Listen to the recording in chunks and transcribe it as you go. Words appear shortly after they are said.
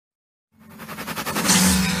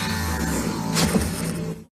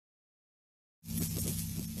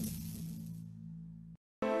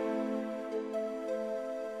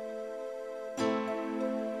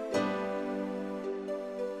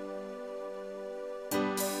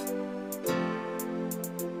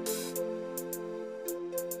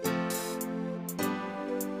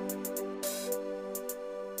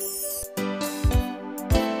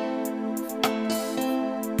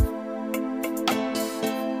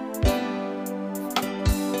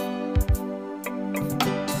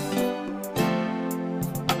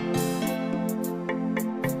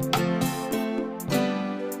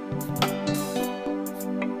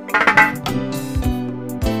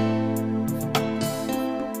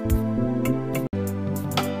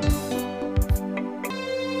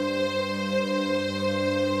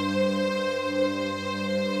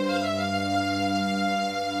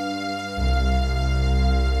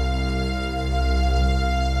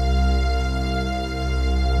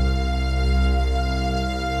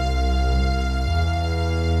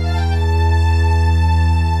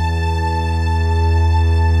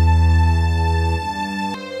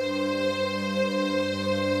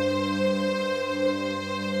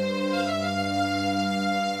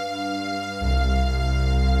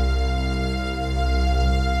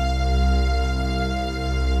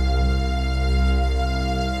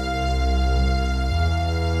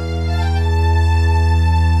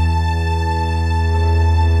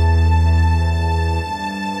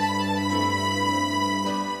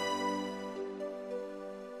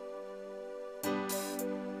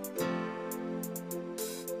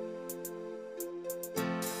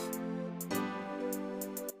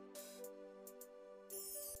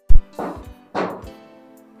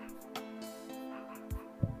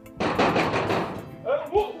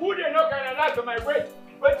to my way.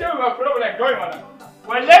 What do you have problem going on?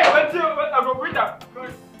 Well, what do you have a window?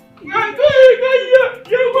 You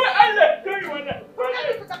were under going on.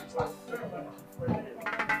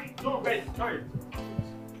 No, wait, sorry.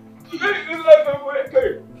 You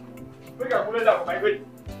got pull it up my way.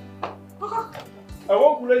 I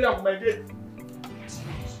won't pull it up my gate.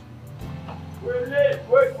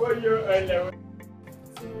 What were you alone?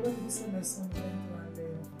 So when you see my son went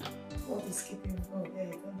and what is keeping him? Oh, yeah,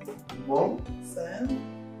 you come. Mom? Son?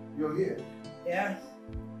 You're here? Yeah.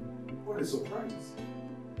 What a surprise.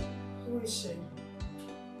 Who is she?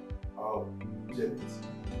 Oh, Janet.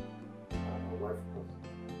 My wife.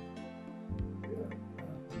 Yeah.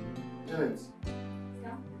 Janet.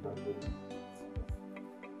 Yeah.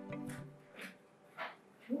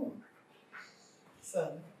 Oh.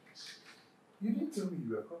 Son. You didn't tell me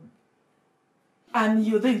you were coming. And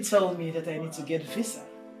you didn't tell me that I need to get a visa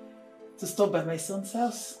to stop by my son's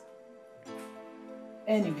house.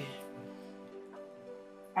 Anyway,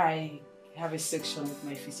 I have a section with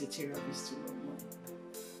my physiotherapist tomorrow morning.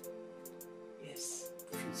 Yes.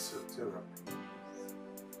 Physiotherapy?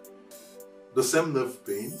 The same nerve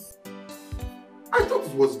pain? I thought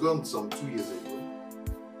it was gone some 2 years ago.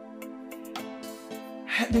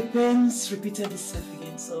 The pains repeated itself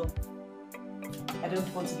again, so I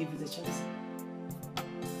don't want to give it a chance.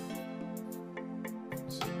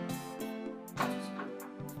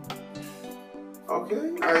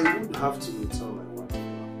 Okay, I would have to tell my wife.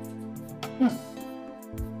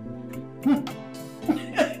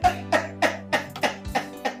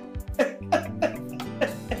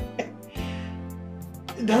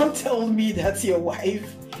 Don't tell me that your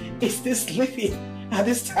wife is still sleeping at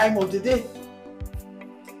this time of the day.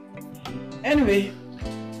 Anyway,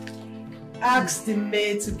 ask the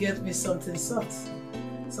maid to get me something soft,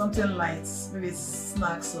 something light, maybe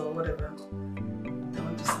snacks or whatever. I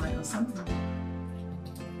want to snack on something.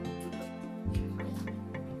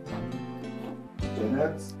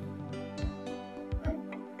 Janet?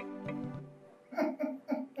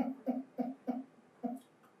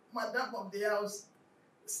 Madam of the house,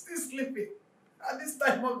 still sleeping at this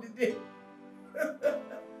time of the day.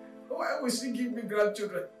 Why would she give me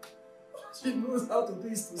grandchildren? She knows how to do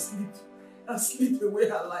is to sleep and sleep away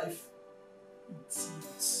her life. It's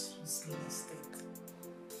useless thing.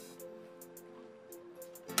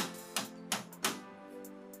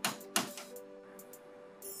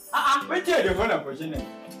 Wait till the phone for Jenny.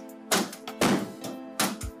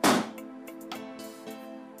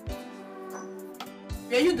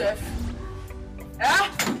 Are you deaf? Eh?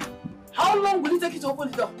 How long will it take you to open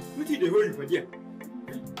the door? What did they hold you for there?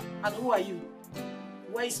 And who are you?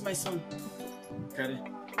 Where is my son? Carry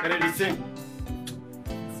this thing.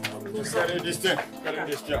 Carry this thing.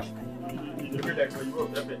 Carry this thing. You look like you were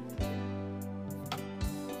prepared.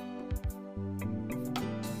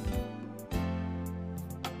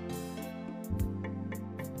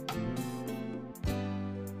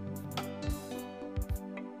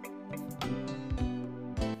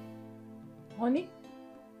 Honey,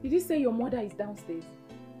 did you say your mother is downstairs?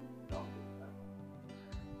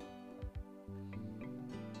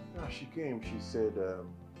 Yeah, she came. She said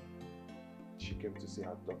she came to see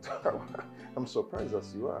her doctor. I'm surprised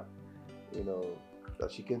as you are. You know,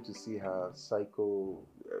 that she came to see her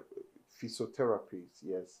physiotherapist.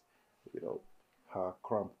 Yes. You know, her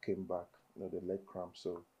cramp came back. You know, the leg cramp.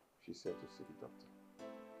 So she said to see the doctor.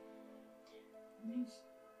 I mean,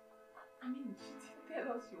 she didn't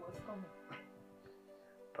tell us she was coming.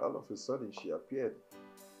 All of a sudden, she appeared.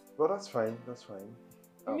 But that's fine. That's fine.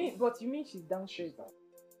 You mean she's downstairs?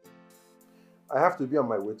 I have to be on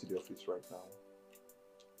my way to the office right now.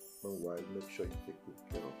 Meanwhile, make sure you take good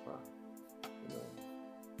care of her. You know,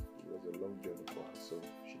 it was a long journey for her, so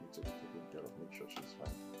she needs to be taken care of. Make sure she's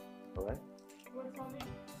fine. Alright? What's on it?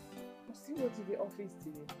 I'll still go to the office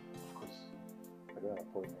today. Of course. I got an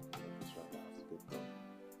appointment in the office right now. I have to get going.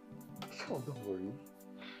 Come on, don't worry.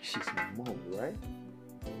 She's my mom, right?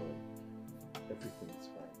 Everything is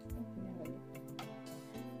fine.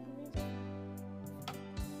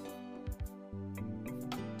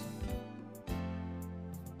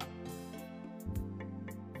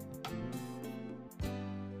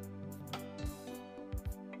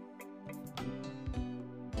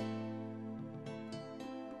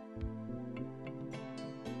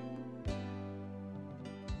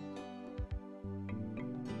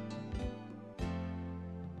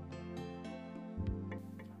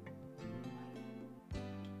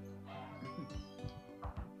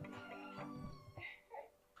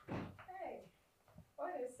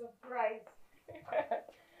 Surprise.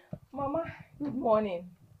 Mama, good morning.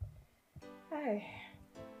 Hi.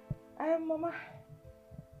 Mama.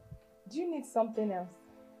 Do you need something else?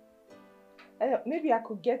 Maybe I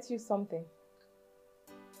could get you something.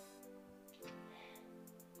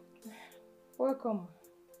 Welcome.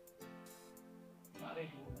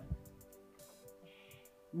 Married woman.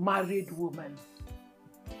 Married woman.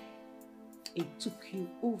 It took you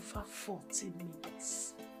over 40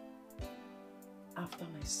 minutes after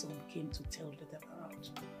my son came to tell the Deborah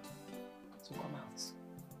to come out.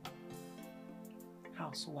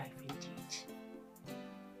 Housewife indeed.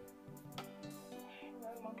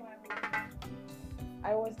 Well, Mama,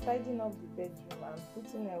 I was tidying up the bedroom and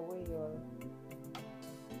putting away your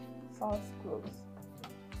son's clothes.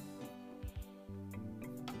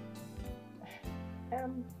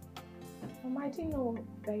 Mama, I didn't know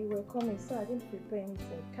that you were coming, so I didn't prepare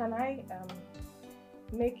anything. Can I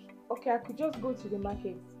okay, I could just go to the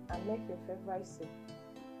market and make your favorite soup.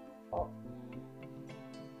 Oh,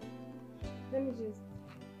 let me just.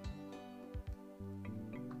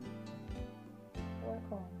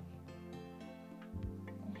 Welcome.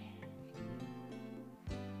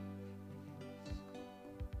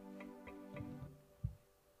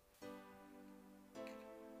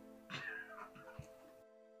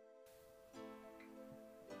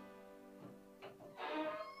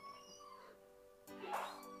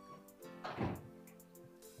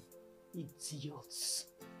 Idiots.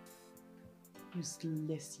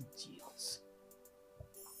 Useless idiots.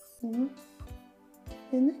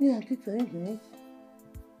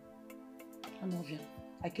 Anovia,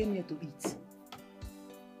 I came here to eat.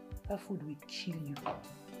 That food will kill you.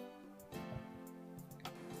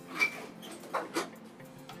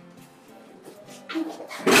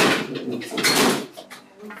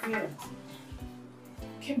 Olivia,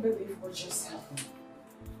 I can't believe what just happened.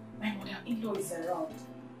 My mother-in-law is around.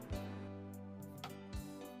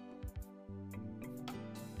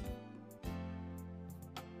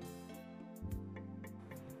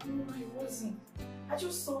 No, I wasn't. I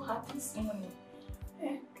just saw her this morning.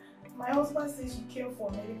 My husband said she came for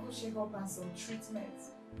a medical check-up and some treatment.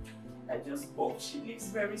 I just hope she leaves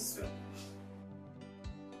very soon.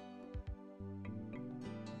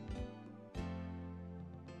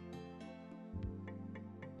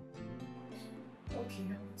 Okay,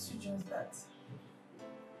 I will do just that.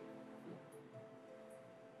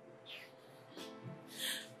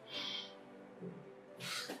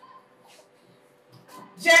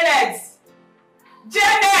 Janet!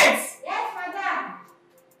 Janet! Yes, madam.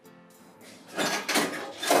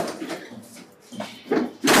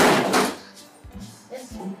 Yes,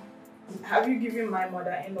 ma'am. Have you given my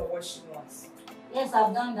mother-in-law what she wants? Yes,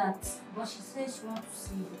 I've done that. But she says she wants to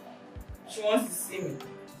see you. She wants to see me.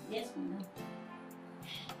 Yes, madam.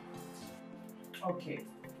 Okay.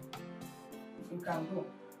 You can go.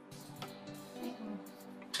 Thank you.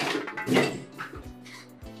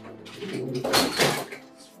 She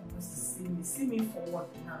wants to see me. See me for what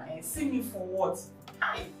now? See me for what?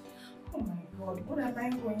 Oh my God, what am I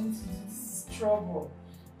going to do? This is trouble.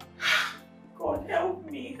 God, help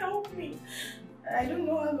me, help me. I don't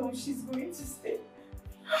know how long she's going to stay.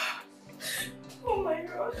 Oh my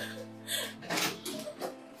God.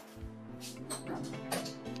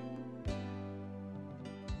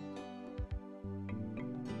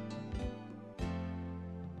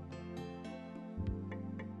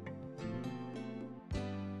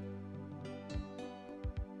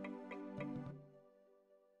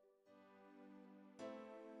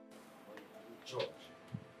 George,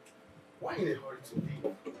 why in a hurry to leave?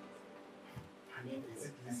 I mean, is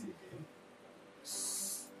it Lizzie again?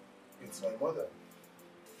 It's my mother.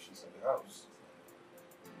 She's in the house.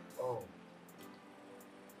 Oh.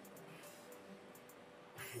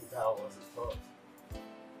 That was a thought.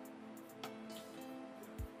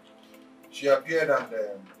 She appeared and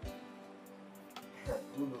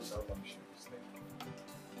who knows how long she will stay.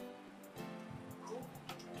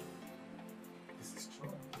 This is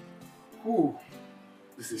trouble. Who?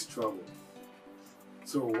 This is trouble.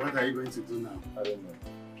 So what are you going to do now? I don't know.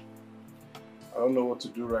 I don't know what to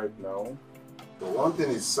do right now. But one thing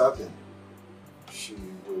is certain. She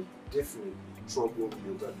will definitely trouble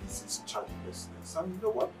me over Lizzie's childlessness. And you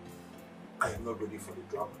know what? I am not ready for the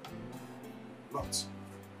drama. Not.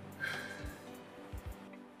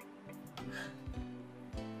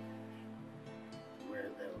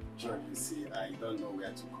 Well, George, you see, I don't know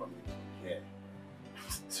where to come in from here.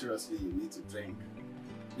 Seriously, you need to drink.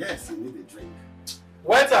 Yes, you need a drink.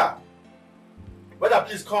 Waiter! Waiter,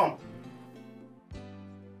 please come.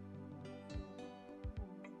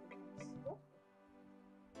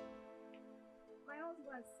 My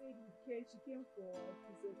husband said she came for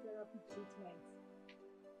physiotherapy treatment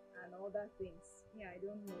and other things. Yeah, I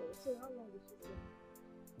don't know. So how long did she stay?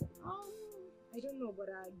 I don't know, but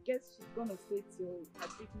I guess she's gonna stay till her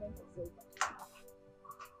treatment is over.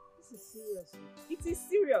 This is serious. It is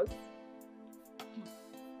serious.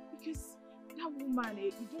 Because that woman,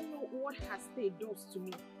 you don't know what her stay does to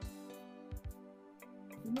me.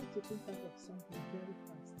 You need to think out of something very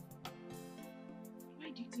fast. Why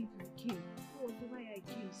do you think I came? That was why I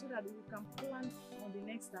came, so that we can plan on the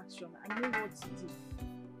next action and know what to do.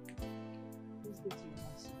 Please go to your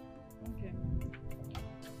house. Okay.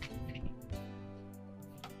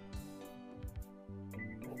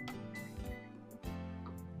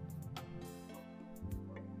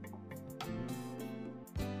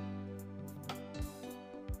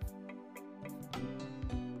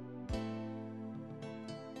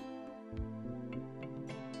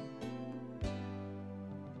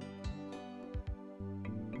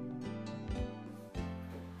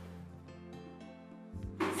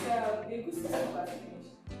 The good stuff has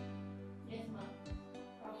finished. Yes, ma'am.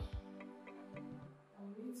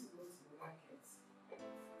 I'm ready to go to the market.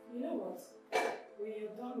 You know what? When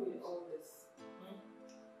you're done with all this,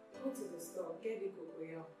 go to the store, get the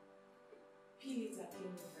cocoyam, peel it and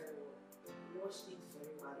clean it very well, wash it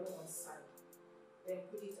very well. I don't want sand. Then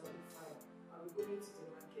put it on the fire. I'll be going to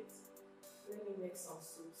the market. Let me make some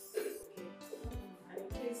soups, okay? And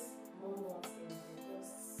in case mom wants anything,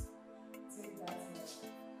 just take that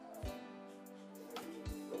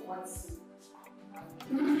one soup.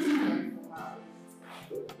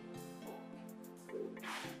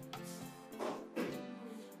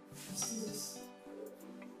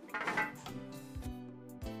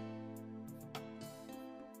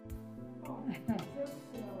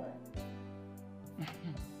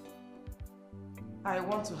 I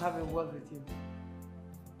want to have a word with you.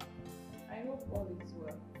 I hope all is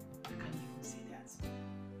well. How can you even say that?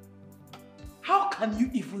 How can you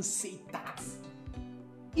even say that?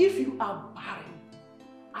 If you are barren,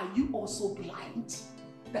 are you also blind?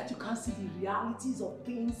 That you can't see the realities of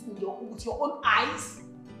things with your own eyes?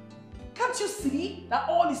 Can't you see that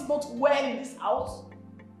all is not well in this house?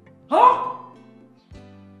 Huh?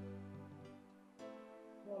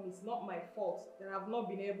 Mom, it's not my fault that I've not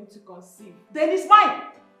been able to conceive. Then it's mine.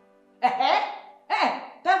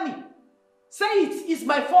 Tell me. Say it is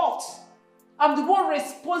my fault. I'm the one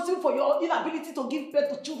responsible for your inability to give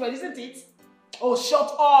birth to children, isn't it? Oh,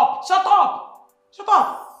 shut up! Shut up! Shut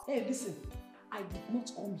up! Hey, listen. I did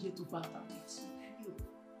not come here to banter with you.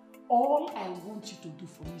 All I want you to do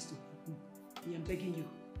for me is to help me. I am begging you.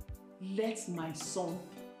 Let my son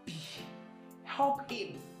be. Help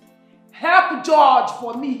him. Help George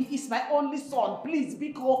for me. He is my only son. Please,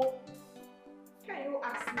 Biko. Can you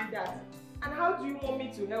ask me that? And how do you want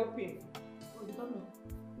me to help him? Oh, you don't know.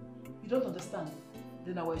 You don't understand.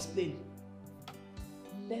 Then I will explain.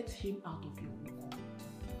 Let him out of your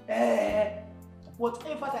home.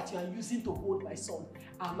 Whatever that you are using to hold my son,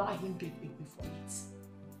 allow him get away from it.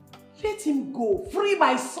 Let him go. Free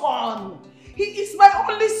my son. He is my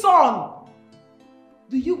only son.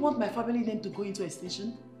 Do you want my family name to go into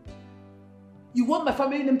extinction? You want my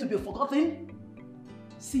family name to be forgotten?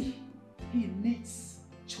 See, he needs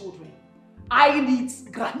children. I need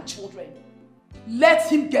grandchildren. Let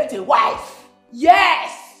him get a wife.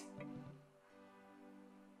 Yes!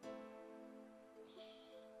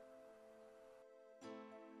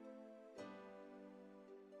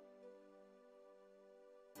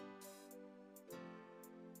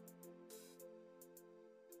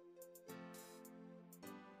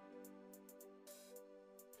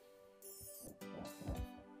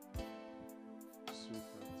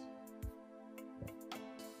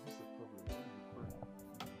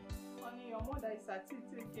 Your mother is at it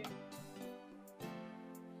again.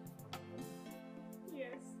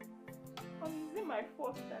 Yes. Is it my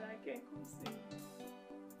fault that I can't conceive?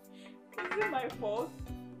 Is it my fault?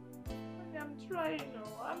 I'm trying,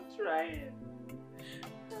 I'm trying.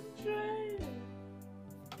 I'm trying.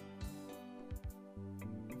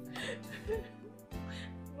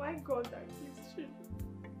 My God, that gives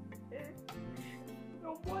children.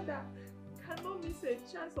 Your mother cannot miss a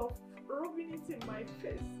chance of rubbing it in my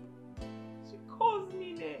face. She calls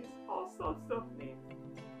me names, all sorts of names.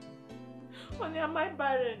 Honey, am I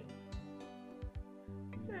barren?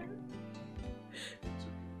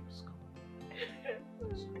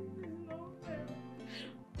 It's not fair.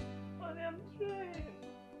 Honey, I'm trying.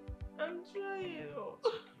 I'm trying.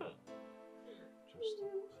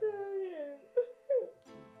 I'm trying.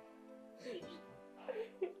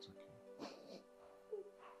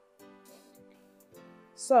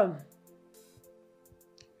 Son,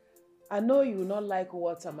 I know you will not like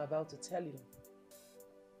what I'm about to tell you,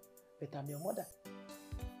 but I'm your mother.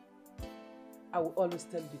 I will always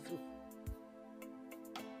tell you the truth.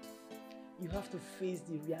 You have to face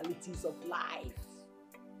the realities of life.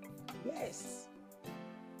 Yes.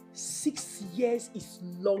 6 years is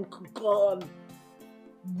long gone.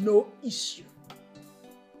 No issue.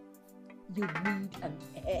 You need an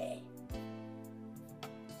heir.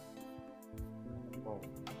 Oh.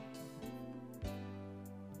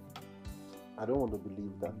 I don't want to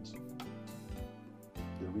believe that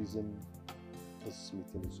the reason this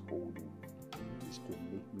meeting is holding is to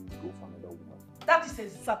make me go for another woman. That is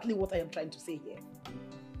exactly what I am trying to say here.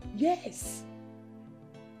 Yes.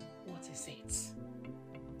 What is it?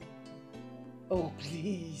 Oh,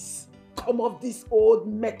 please. Come off this old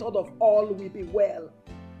method of all will be well.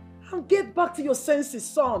 And get back to your senses,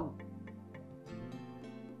 son.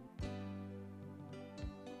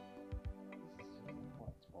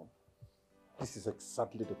 Mom, this is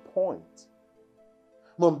exactly the point.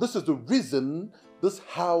 Mom, this is the reason this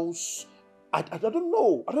house... I don't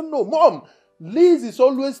know. Mom, Liz is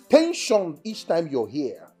always tension each time you're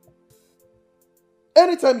here.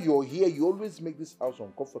 Anytime you're here, you always make this house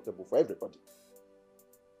uncomfortable for everybody.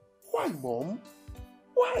 Why, Mom?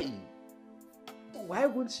 Why? Why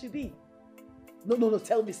wouldn't she be? No,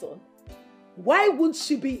 tell me, son. Why wouldn't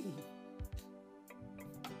she be?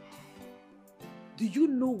 Do you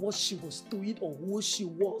know what she was doing or who she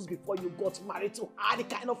was before you got married to her? The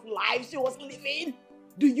kind of life she was living?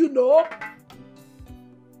 Do you know?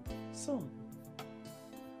 Son,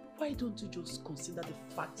 why don't you just consider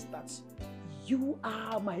the fact that you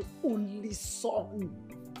are my only son?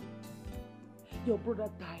 Your brother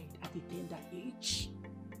died at a tender age.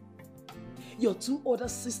 Your 2 other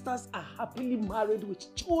sisters are happily married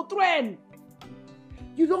with children.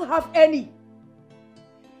 You don't have any.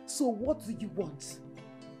 So what do you want?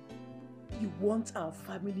 You want our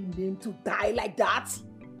family name to die like that?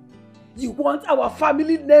 You want our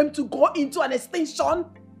family name to go into an extinction?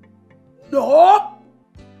 No!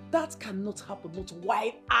 That cannot happen, not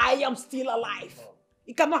while I am still alive.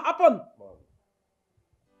 It cannot happen. Mom,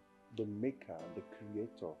 the maker, the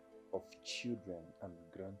creator of children and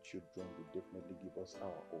grandchildren will definitely give us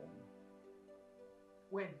our own.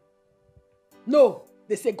 When? No,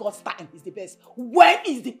 they say God's time is the best. When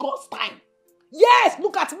is the God's time? Yes,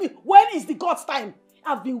 look at me. When is the God's time?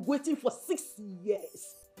 I've been waiting for 6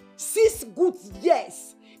 years. 6 good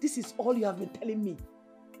years. This is all you have been telling me.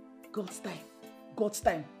 God's time. God's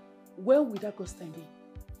time. When will that God's time be?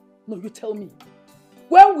 No, you tell me.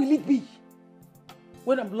 When will it be?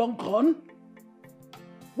 When I'm long gone?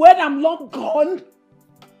 When I'm long gone?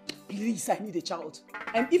 Please, I need a child.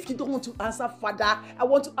 And if you don't want to answer father, I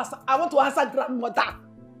want to answer grandmother.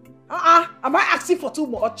 Am I asking for too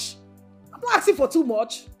much? I'm not asking for too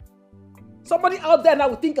much. Somebody out there now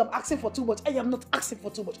will think I'm asking for too much. I am not asking for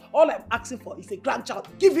too much. All I'm asking for is a grandchild.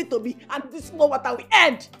 Give it to me and this small matter will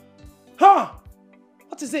end. Huh?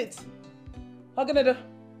 What is it? How can I do?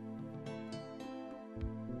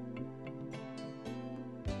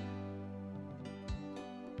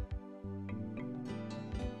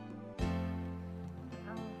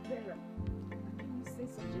 Vera, can you say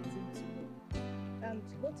such a thing to me? And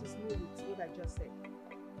what is new with what I just said?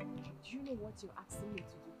 Do you know what you're asking me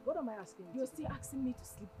to do? What am I asking you? You're still asking me to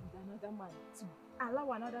sleep with another man, to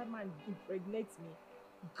allow another man to impregnate me.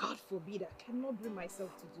 God forbid, I cannot bring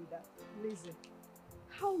myself to do that. Listen,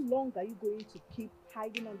 how long are you going to keep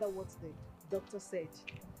hiding under what the doctor said?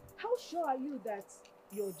 How sure are you that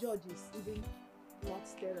your judge is even not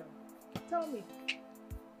sterile? Tell me.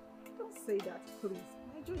 Don't say that, please.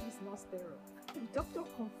 My judge is not sterile. The doctor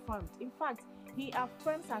confirmed. In fact, he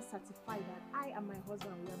affirms and certified that I and my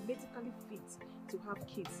husband were medically fit to have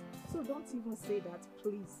kids. So don't even say that,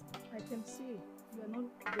 please. I can see you are not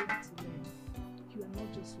ready to learn. You are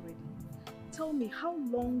not just ready. Tell me, how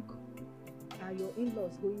long are your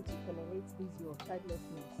in-laws going to tolerate this, your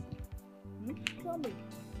childlessness? Tell me,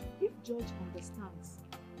 if George understands,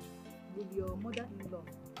 will your mother-in-law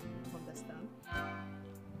understand?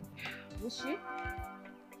 Will she?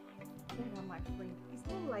 Then, my friend, it's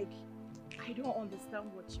not like I don't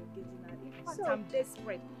understand what you're getting at. In fact, I'm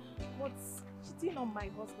desperate. But cheating on my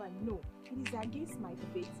husband, no. It is against my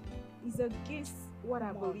faith. It's against what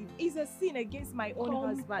I believe. It's a sin against my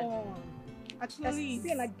own husband. Actually, a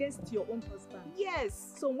sin against your own husband.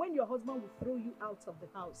 Yes. So when your husband will throw you out of the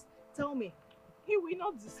house, tell me. He will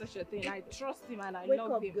not do such a thing. I trust him and I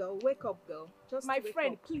love him. Wake up, girl. Just my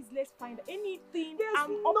friend, please, let's find anything. There's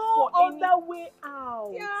no other way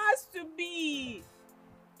out. There has to be.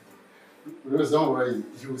 Rose, don't worry.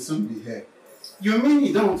 You will soon be here. You mean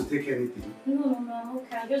you don't want to take anything? No, I'm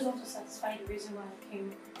okay. I just want to satisfy the reason why I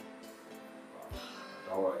came.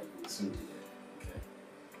 Don't worry. You will soon be here. Okay?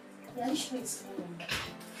 Yeah, I'm sure it's fine.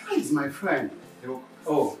 He's my friend.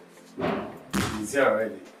 Oh. He's here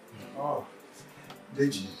already. Oh,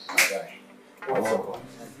 Deji. My guy. What's up?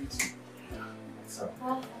 What's up?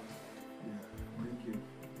 Yeah, thank you.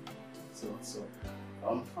 So, what's up?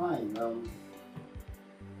 I'm fine.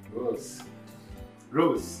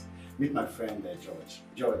 Rose, meet my friend George.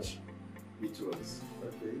 George, meet Rose.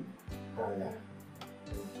 Okay. Yeah.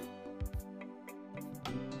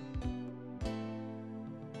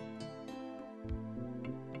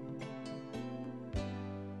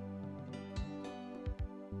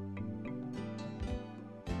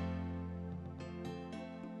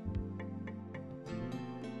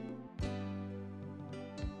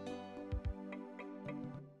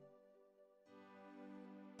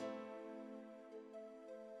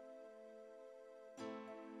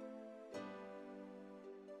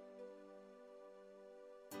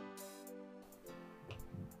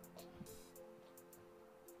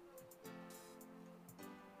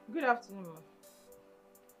 Good afternoon, Ma.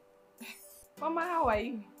 Mama, how are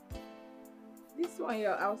you? This one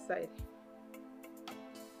you're outside.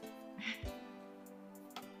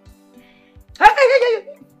 Hey.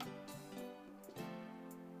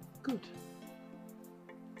 Good.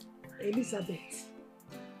 Elizabeth,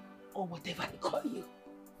 or whatever they call you.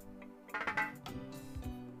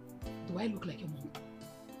 Do I look like your mom?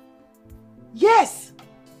 Yes!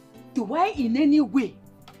 Do I in any way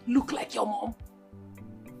look like your mom?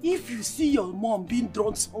 If you see your mom being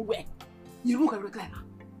drawn somewhere, you won't recognize her.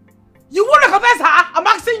 You won't recognize her? I'm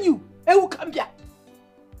asking you. Hey, who come here?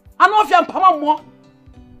 I know if you're Pama more.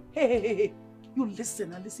 Hey. You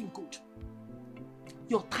listen and listen good.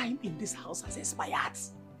 Your time in this house has expired.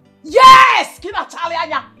 Yes! Kina Charlie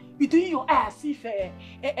Anya. Be doing your ass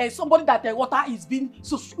if somebody that the water is being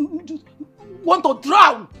so want to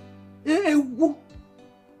drown.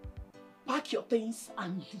 Pack your things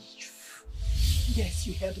and leave. Yes,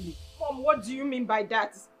 you heard me. Mom, what do you mean by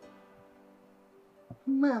that?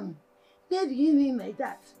 Mom, what do you mean by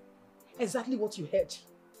that? Exactly what you heard.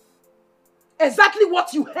 Exactly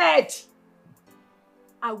what you heard.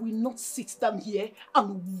 I will not sit down here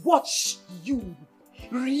and watch you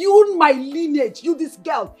ruin my lineage. You, this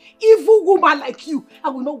girl, evil woman like you. I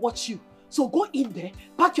will not watch you. So go in there,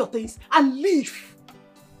 pack your things and leave.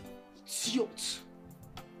 Idiot.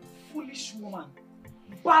 Foolish woman.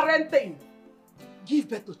 Barren thing. Give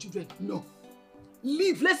birth to children. No.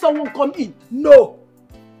 Leave. Let someone come in. No.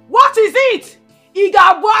 What is it?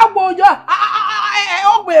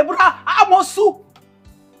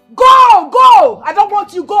 Go! I don't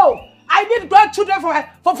want you. Go. I need grandchildren for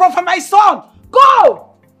my son.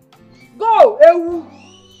 Go. What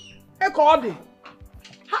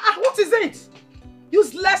is it?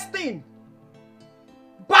 Useless thing.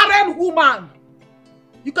 Barren woman.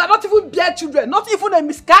 You cannot even bear children. Not even a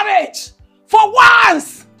miscarriage. For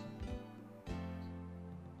once!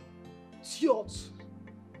 Idiot.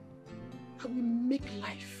 I will make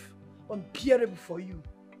life unbearable for you.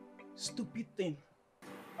 Stupid thing.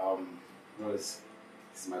 Rose,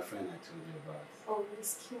 this is my friend I told you about. Oh,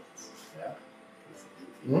 he's cute. Yeah?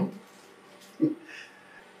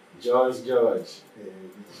 George.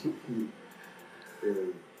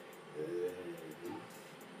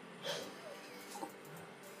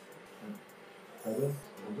 I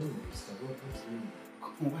don't understand what this means.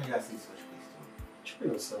 Come on, why are you asking such questions? Show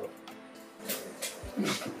yourself.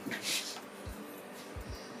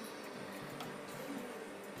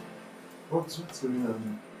 What's going on?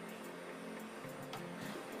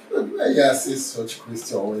 Why are you asking such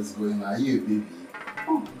questions always going on? Are you a baby?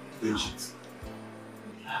 Oh, Legit.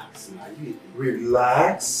 relax. Are you a baby?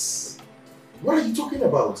 Relax? What are you talking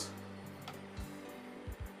about?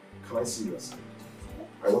 Can I see your side?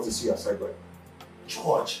 I want to see your side right now.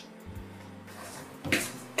 George!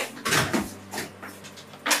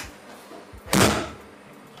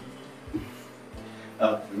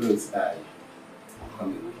 Rose, I'm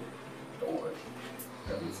coming, okay? Don't worry.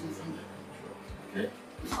 Everything's under control, okay?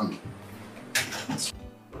 I'm coming.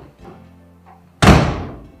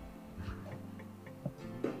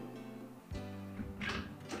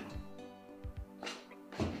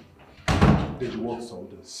 Deji, what's all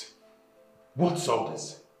this? What's all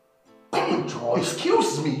this? Come on, George.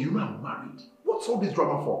 Excuse me, you know I'm married. What's all this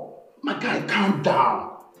drama for? My guy, calm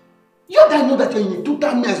down. You guys know that you're in a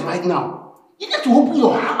total mess right now. You need to open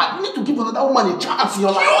your heart. You need to give another woman a chance in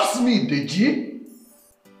your life. Excuse me, Deji.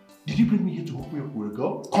 Did you bring me here to hook me up with a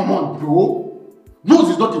girl? Come on, bro. Rose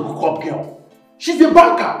is not a hookup girl. She's a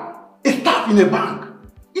banker. A staff in a bank.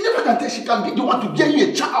 You never can tell she can be the one to get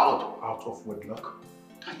you a child. Out of wedlock?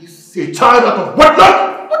 Can you say A child out of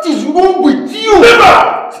wedlock? What is wrong with you?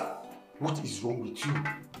 Never! What is wrong with you?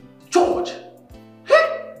 George?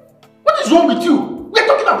 Hey? What is wrong with you? We're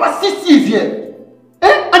talking about 6 years here.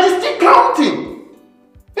 And he's still counting.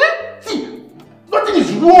 See, nothing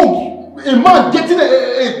is wrong. A man getting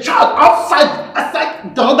a child outside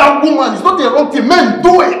the other woman is not a wrong thing. Men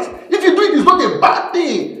do it. If you do it, it's not a bad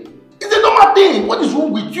thing. It's a normal thing. What is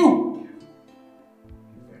wrong with you?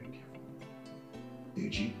 Be very careful.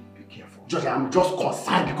 Deji, be careful. I'm just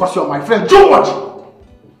concerned because you're my friend. George!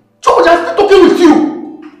 George, I'm still talking with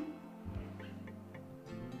you.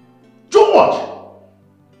 George!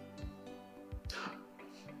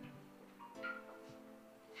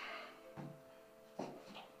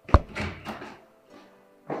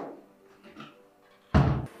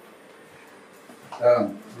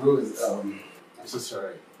 Rose, I'm so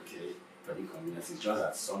sorry, okay, for inconvenience. It's just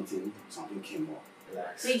that something came up.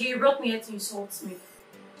 Relax. Deji, you brought me here to insult me.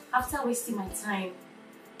 After wasting my time.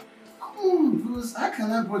 Come on, Rose, how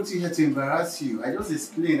can I brought you here to embarrass you? I just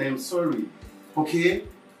explained, I'm sorry, okay?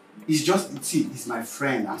 It's just, see, it's my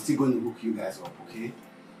friend. I'm still going to hook you guys up, okay?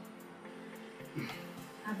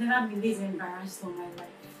 I've never been this embarrassed in my life.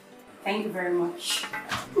 Thank you very much.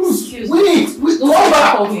 Rose, Excuse wait, me. Don't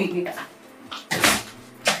back of me.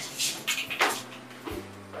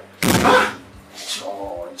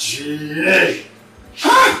 Georgie!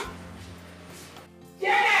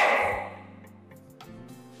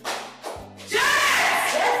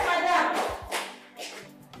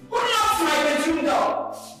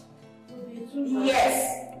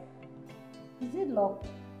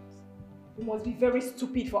 You must be very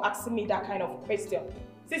stupid for asking me that kind of question.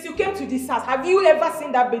 Since you came to this house, have you ever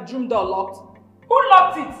seen that bedroom door locked? Who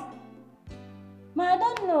locked it? Ma, I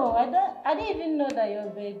don't know. I didn't even know that your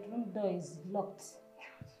bedroom door is locked.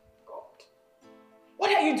 God.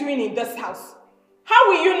 What are you doing in this house? How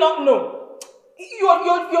will you not know?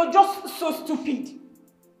 You're just so stupid.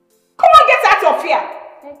 Come on, get out of here.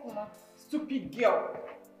 Thank you, Ma. Stupid girl.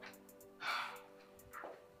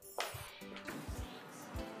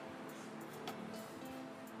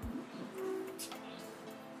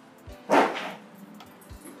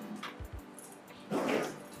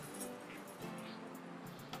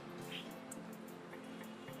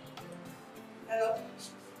 Hello,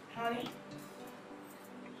 honey.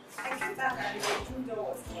 I came back and the bedroom door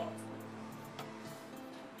was locked.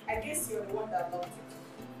 I guess you're the one that locked it.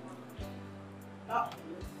 Not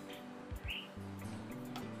you.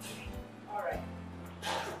 Alright.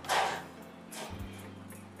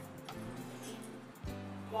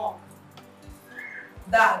 Mom.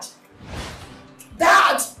 Dad.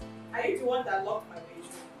 Dad! Are you the one that locked my bedroom?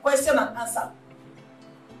 Question and answer.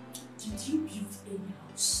 Did you build any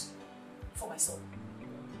house for my son?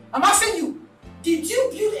 I'm asking you, did you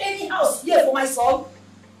build any house here for my son?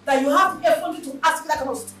 That you have the effort to ask me that kind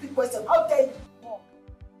of stupid question? How dare you? Mom,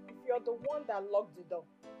 if you're the one that locked the door,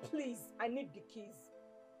 please, I need the keys.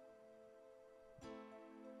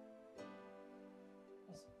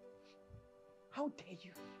 How dare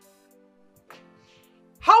you?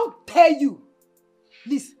 How dare you?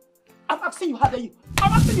 Liz, I'm asking you, how dare you?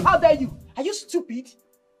 I'm asking you, how dare you? Are you stupid?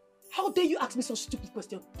 How dare you ask me such a stupid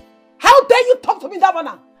question? How dare you talk to me in that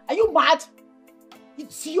manner? Are you mad?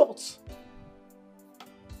 Idiot!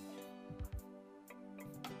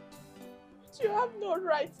 You have no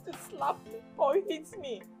right to slap me or hit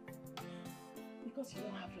me. Because you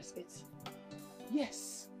don't have respect.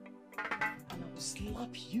 Yes. And I will slap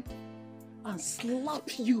you and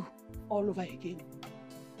slap you all over again.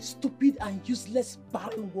 Stupid and useless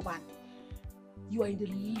barren woman. You are in the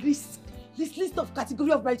list of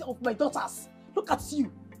category of my daughters. Look at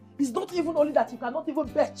you. It's not even only that you cannot even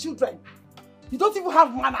bear children. You don't even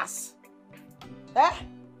have manners.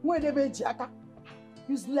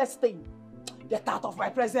 Useless thing. Get out of my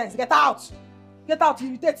presence. Get out. Get out. You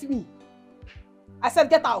irritate me. I said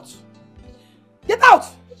get out. Get out.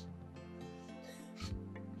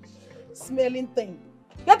 Smelling thing.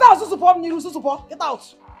 Get out, Susupo. Get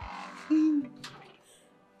out.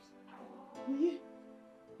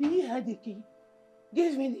 You had the key.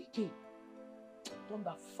 Give me the key.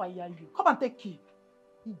 Thunder fire you. Come and take key.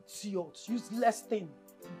 Idiot. Useless thing.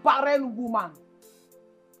 Barren woman.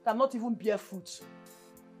 Cannot even bear fruit.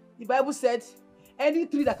 The Bible said, any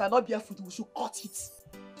tree that cannot bear fruit, we should cut it.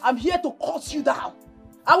 I'm here to cut you down.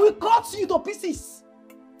 I will cut you to pieces.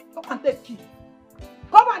 Come and take key.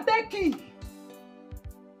 Come and take key.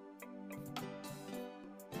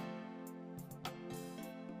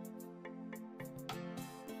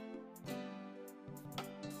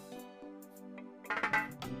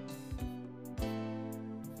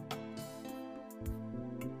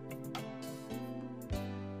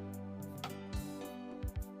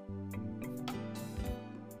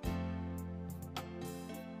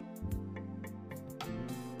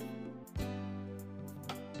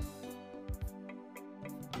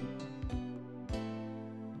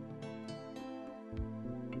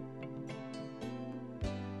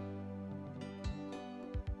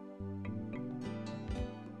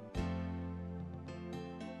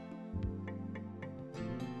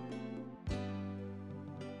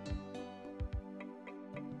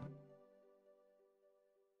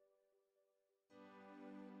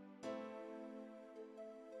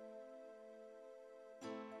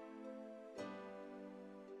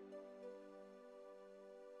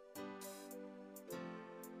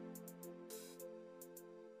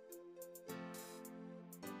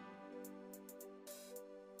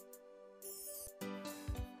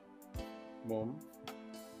 Mom?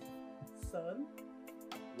 Son?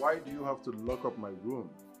 Why do you have to lock up my room?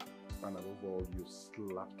 And above all, you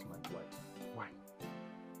slapped my wife. Why?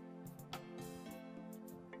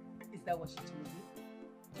 Is that what she told you?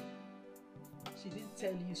 She didn't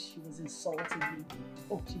tell you she was insulting me.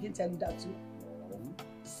 Oh, she didn't tell you that too? Mom?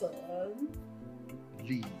 Son?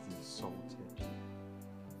 Liz insulted you.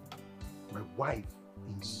 My wife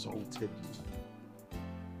insulted you.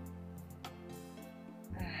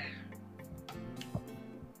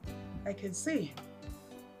 I can see.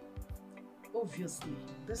 Obviously,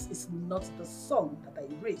 this is not the son that I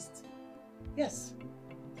raised. Yes.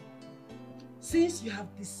 Since you have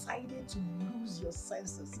decided to lose your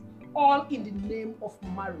senses, all in the name of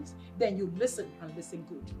marriage, then you listen and listen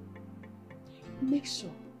good. Make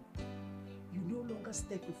sure you no longer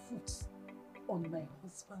step your foot on my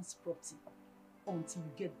husband's property until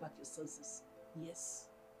you get back your senses. Yes.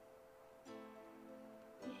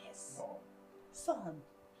 Yes. No. Son.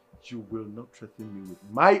 You will not threaten me with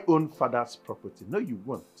my own father's property. No, you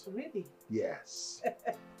won't. Really? Yes.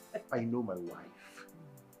 I know my wife.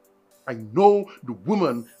 I know the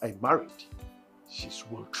woman I married. She's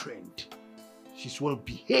well trained. She's well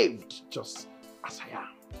behaved, just as I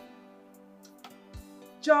am.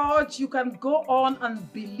 George, you can go on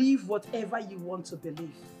and believe whatever you want to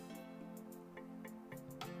believe.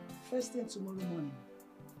 First thing tomorrow morning,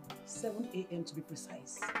 7 a.m. to be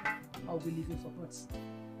precise, I'll be leaving for Perth.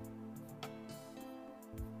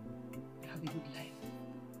 Have a good life,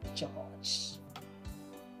 George.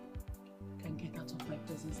 You can get out of my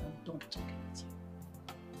presence and don't talk with you.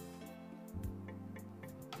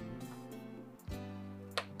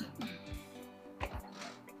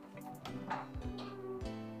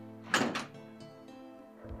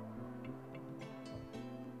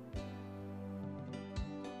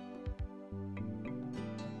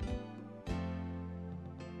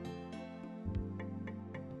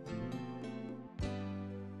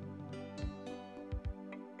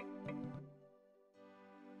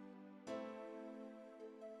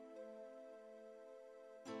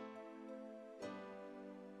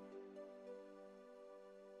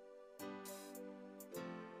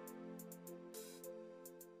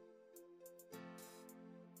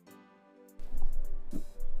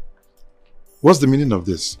 What's the meaning of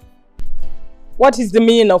this? What is the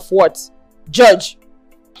meaning of what? Judge,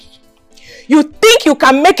 you think you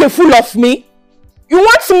can make a fool of me? You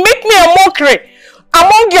want to make me a mockery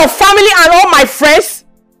among your family and all my friends?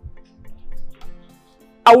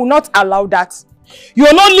 I will not allow that. You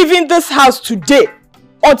are not leaving this house today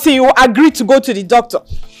until you agree to go to the doctor.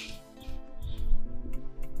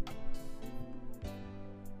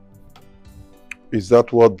 Is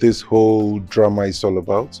that what this whole drama is all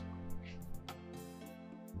about?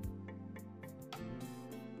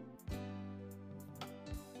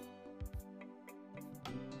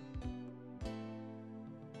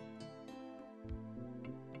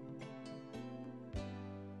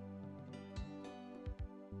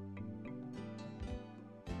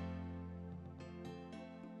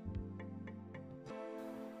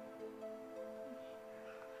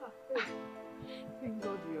 Thank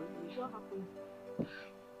God you're here. What happened?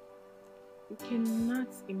 You cannot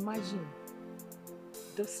imagine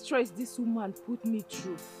the stress this woman put me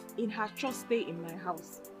through in her short stay in my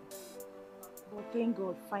house. But thank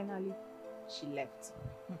God, finally, she left.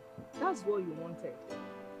 That's what you wanted.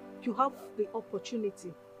 You have the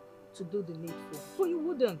opportunity to do the needful, but you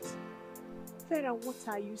wouldn't. Farah, what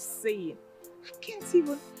are you saying? I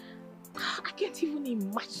can't even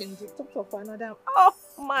imagine the thought of another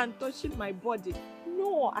man touching my body.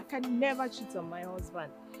 No, I can never cheat on my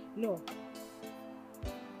husband. No.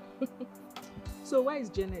 So where is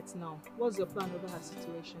Janet now? What's your plan over her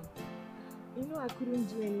situation? You know I couldn't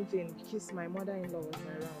do anything because my mother-in-law was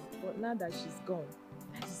around. But now that she's gone,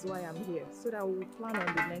 that is why I'm here. So that we'll plan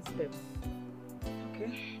on the next step.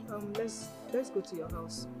 Okay. Let's go to your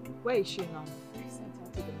house. Where is she now? I sent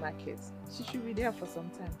her to the market. She should be there for some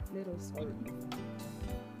time. Let us hurry.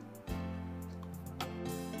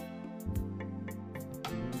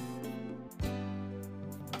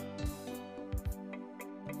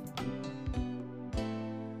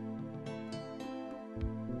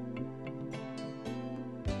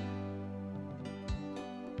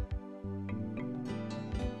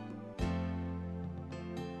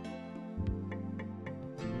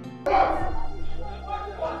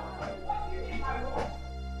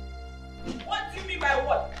 What do you mean by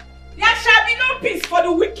what? There shall be no peace for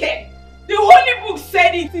the wicked. The Holy Book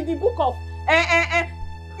said it in the book of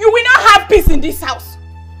you will not have peace in this house.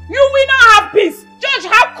 You will not have peace. Judge,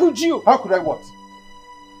 how could you? How could I what?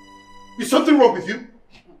 Is something wrong with you?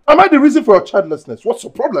 Am I the reason for your childlessness? What's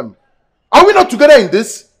your problem? Are we not together in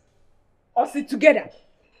this? Us together?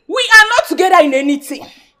 We are not together in anything.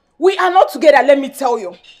 We are not together, let me tell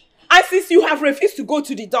you. And since you have refused to go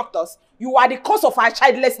to the doctors, you are the cause of our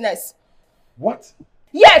childlessness. What?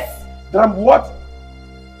 Yes! Damn what?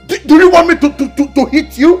 Do you want me to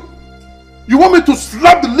hit you? You want me to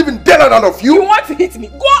slap the living dead out of you? You want to hit me?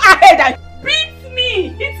 Go ahead and beat me!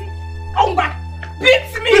 Hit me! Oh my!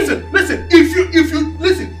 Beat me! Listen,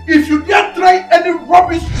 if you dare try any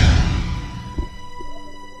rubbish.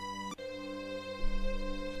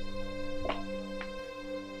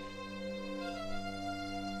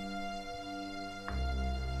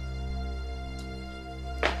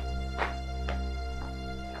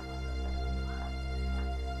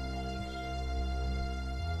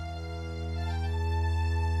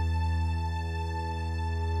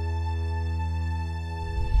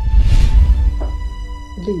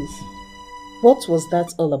 Please, what was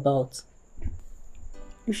that all about?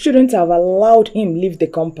 You shouldn't have allowed him leave the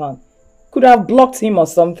compound. Could have blocked him or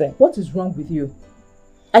something. What is wrong with you?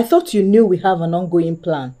 I thought you knew we have an ongoing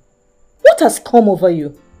plan. What has come over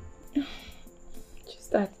you?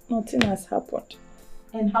 Just that nothing has happened.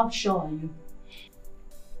 And how sure are you?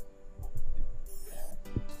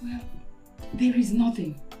 Well, there is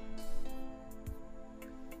nothing.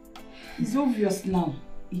 It's obvious now.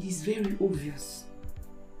 It is very obvious.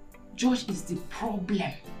 George is the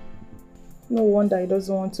problem. No wonder he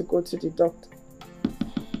doesn't want to go to the doctor.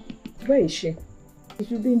 Where is she? She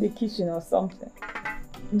should be in the kitchen or something.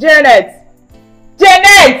 Janet!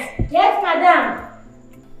 Janet! Yes, madam.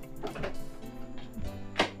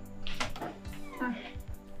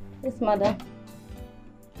 Yes, madam.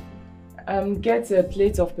 Get a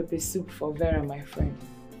plate of pepper soup for Vera, my friend.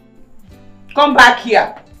 Come back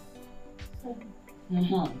here.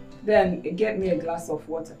 Then get me a glass of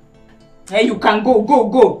water. Hey, you can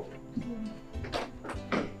go.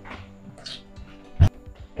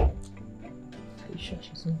 Are you sure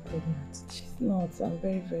she's not pregnant? She's not. I'm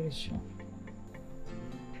very, very sure.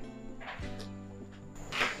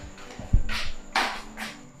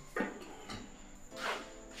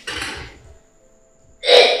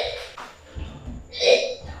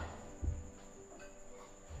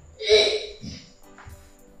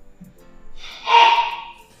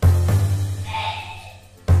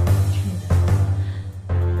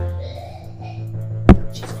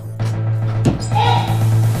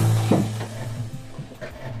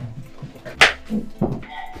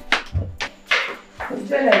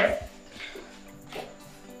 Janet,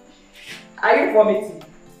 are you vomiting?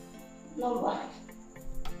 No, ma.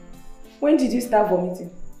 When did you start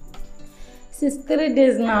vomiting? Since 3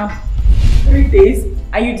 days now. 3 days?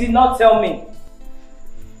 And you did not tell me?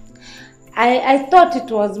 I thought it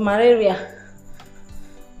was malaria.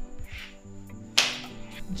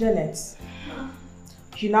 Janet,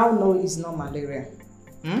 you now know it's not malaria.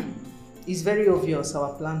 It's very obvious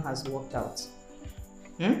our plan has worked out.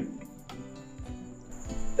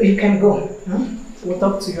 You can go. We'll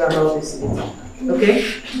talk to you about this later. Okay?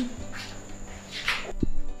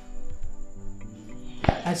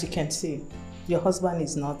 As you can see, your husband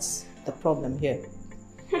is not the problem here.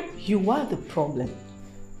 You are the problem.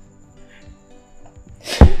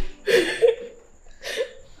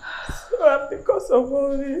 So because of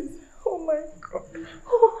all this. Oh my God.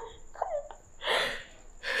 Oh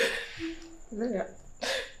my God.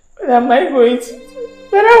 What am I going to do?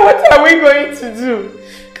 What are we going to do?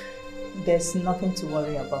 There's nothing to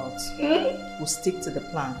worry about. We'll stick to the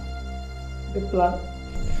plan. The plan?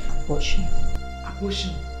 Abortion.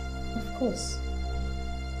 Abortion? Of course.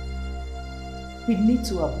 We need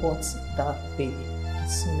to abort that baby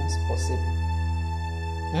as soon as possible.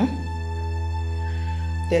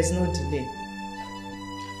 There's no delay.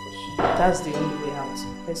 That's the only way out.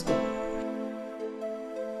 Let's go.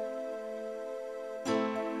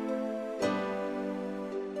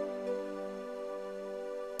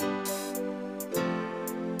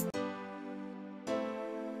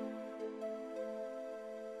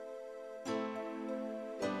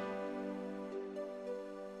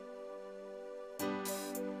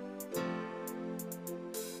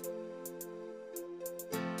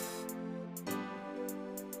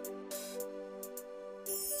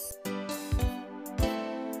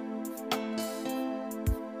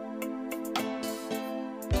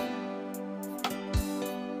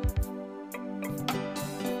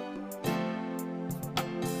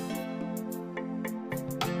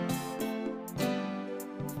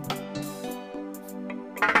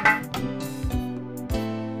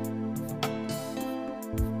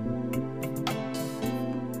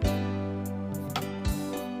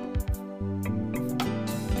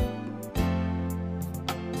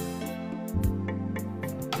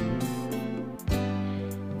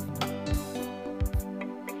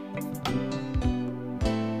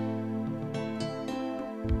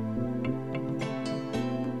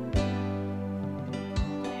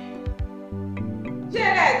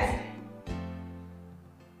 Janet!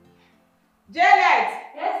 Janet!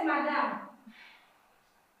 Yes, madam.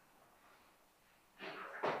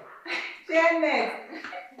 Janet!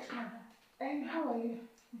 How are you?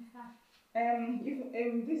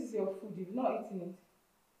 This is your food. You've not eaten it.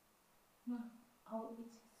 No, I'll eat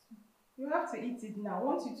it. You have to eat it now. I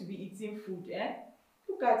want you to be eating food, eh?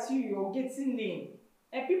 Look at you, you're getting lean.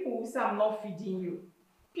 And people will say I'm not feeding you.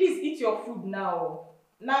 Please eat your food now.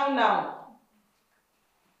 Now.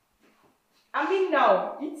 I mean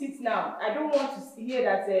now. Eat it now. I don't want to hear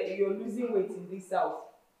that you're losing weight in this house.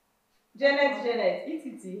 Janet, eat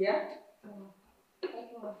it here.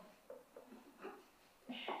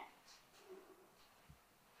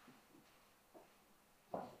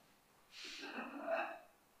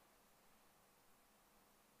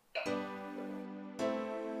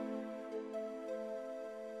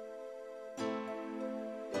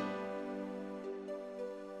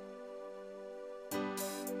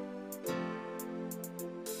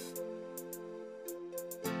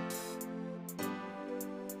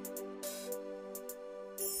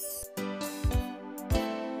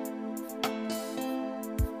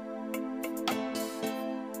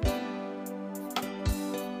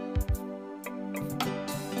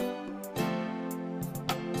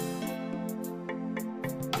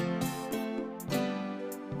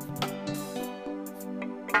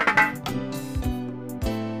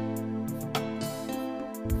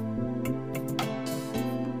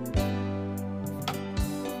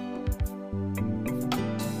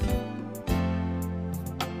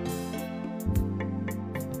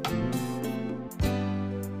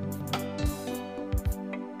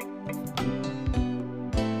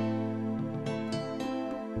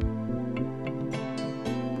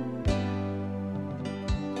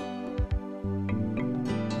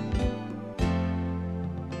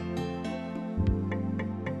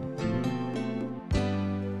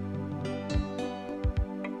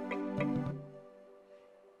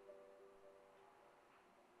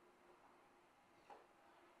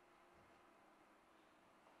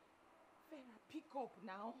 Pick up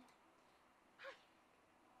now.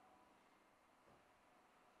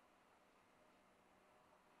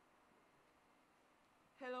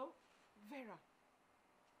 Hello, Vera.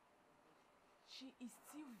 She is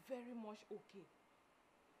still very much okay.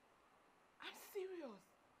 I'm serious.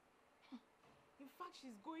 In fact,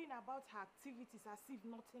 she's going about her activities as if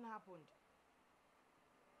nothing happened.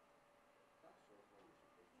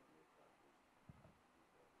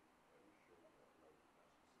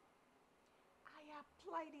 I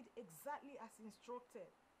applied it exactly as instructed.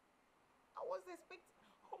 I was expecting.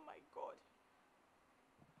 Oh my God.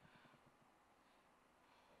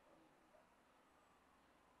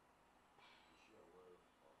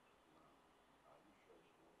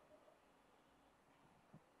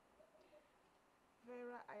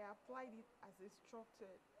 Vera, I applied it as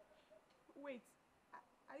instructed. Wait,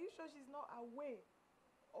 are you sure she's not aware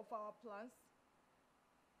of our plans?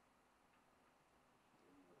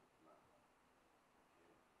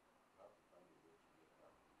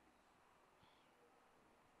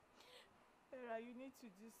 Vera, you need to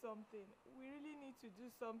do something. We really need to do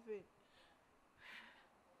something.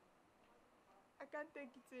 I can't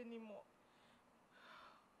take it anymore.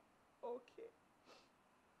 Okay.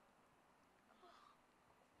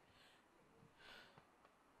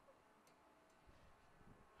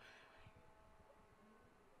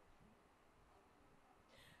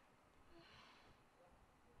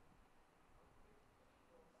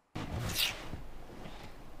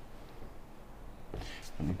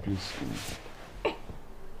 Please.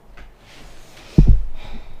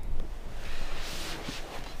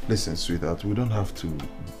 Listen, sweetheart, we don't have to,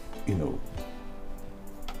 do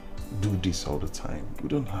this all the time. We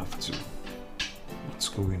don't have to. What's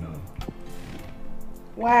going on?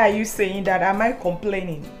 Why are you saying that? Am I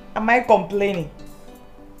complaining? Am I complaining?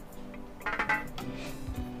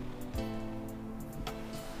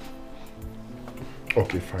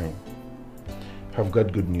 Okay, fine. I've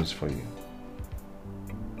got good news for you.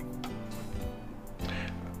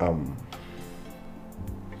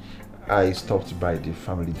 I stopped by the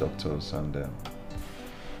family doctors and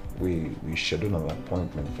we scheduled an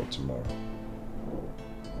appointment for tomorrow.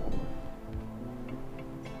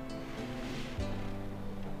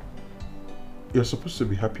 You're supposed to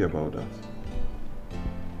be happy about that.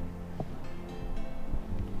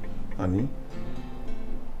 Honey?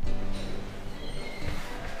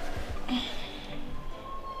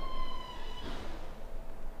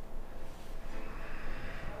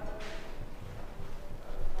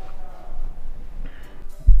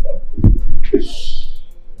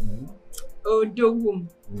 Odogum.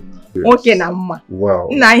 Okay, Namma. Wow.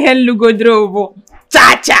 Na ihe lugodro obo.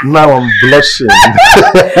 Now I'm blushing.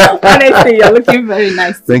 Honestly, you're looking very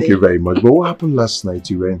nice today. Thank you very much. But what happened last night?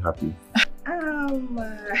 You weren't happy.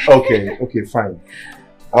 Okay, fine.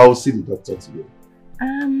 I'll see the doctor today.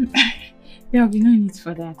 There'll be no need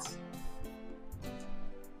for that.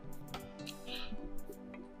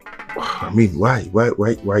 I mean, why?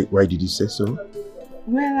 Why did you say so?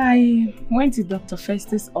 Well, I went to Dr.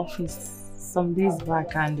 Festus' office some days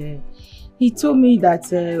back and he told me that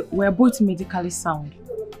we're both medically sound.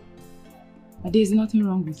 There's nothing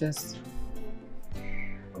wrong with us.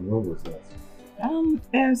 And what was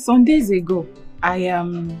that? Some days ago, I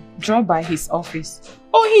dropped by his office.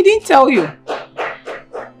 Oh, he didn't tell you.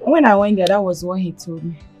 When I went there, that was what he told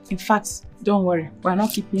me. In fact, don't worry, we're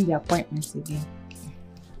not keeping the appointments again.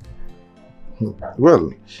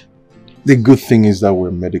 Well, the good thing is that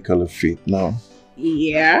we're medically fit now.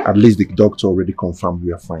 Yeah. At least the doctor already confirmed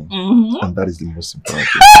we are fine. And that is the most important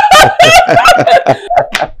thing.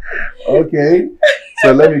 Okay.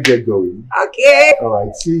 So let me get going. Okay.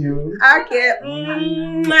 Alright, see you. Okay.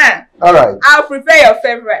 Alright. I'll prepare your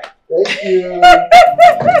favorite. Thank you.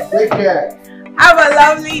 Take care. Have a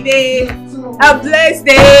lovely day. A blessed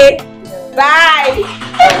day. Bye.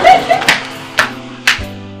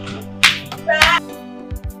 Bye.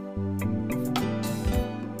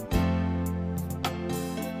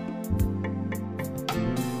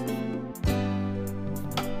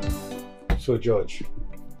 So, George,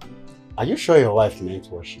 are you sure your wife meant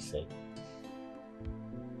what she said?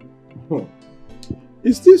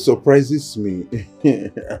 It still surprises me.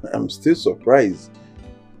 I'm still surprised.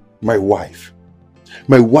 My wife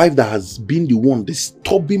that has been the one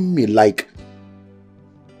disturbing me, like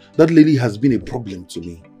that lady has been a problem to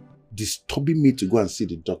me, disturbing me to go and see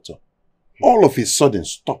the doctor. All of a sudden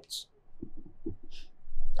stopped.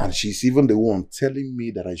 And she's even the one telling me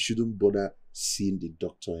that I shouldn't bother seeing the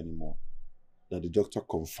doctor anymore. That the doctor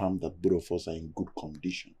confirmed that both of us are in good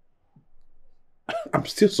condition. I'm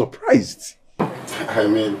still surprised. I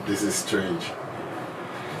mean, this is strange.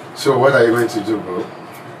 So what are you going to do, bro?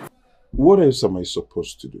 What else am I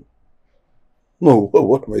supposed to do? No,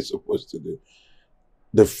 what am I supposed to do?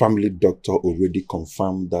 The family doctor already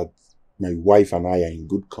confirmed that my wife and I are in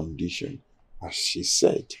good condition, as she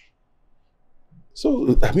said.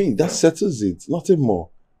 So, I mean, that settles it. Nothing more.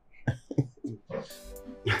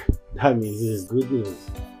 That means this is good news.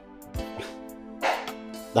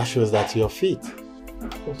 That shows that you're fit.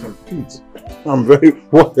 Of course I'm fit. I'm very...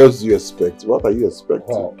 What else do you expect? What are you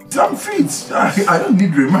expecting? Oh. I'm fit. I don't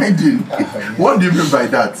need reminding. What do you mean by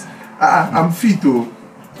that? I'm fit, oh.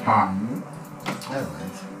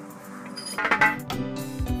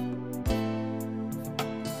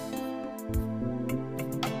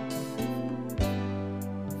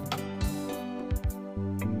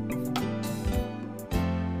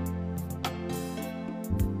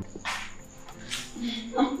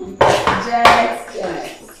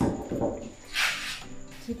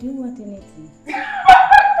 Do you want anything?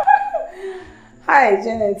 Hi,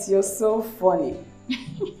 Janet, you're so funny.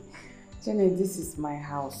 Janet, this is my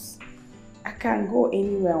house. I can go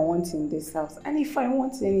anywhere I want in this house. And if I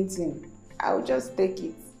want anything, I'll just take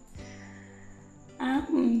it.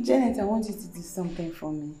 Janet, I want you to do something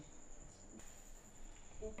for me.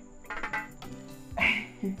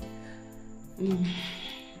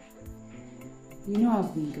 You know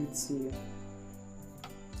I've been good to you.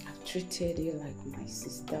 I've treated you like my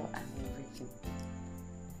sister and everything.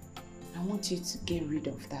 I want you to get rid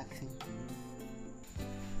of that thing.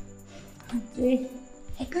 Auntie,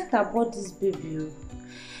 I can't abort this baby. Do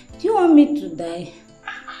you want me to die?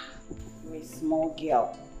 You're a small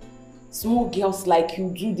girl. Small girls like you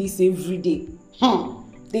do this every day.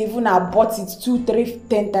 They even abort it 2, 3,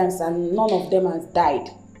 10 times and none of them has died.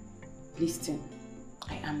 Listen,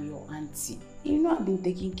 I am your auntie. You know I've been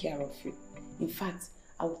taking care of you. In fact,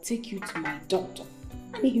 I will take you to my doctor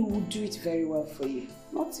and he will do it very well for you.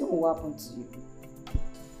 Nothing will happen to you.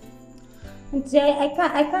 Auntie, I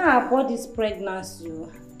can't abort this pregnancy.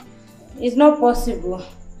 It's not possible.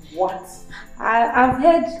 What? I've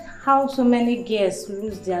heard how so many girls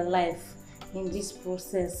lose their life in this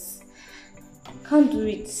process. I can't do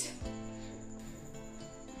it.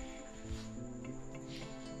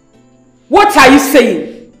 What are you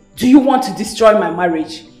saying? Do you want to destroy my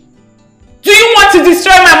marriage? Do you want to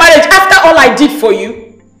destroy my marriage after all I did for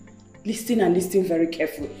you? Listen and listen very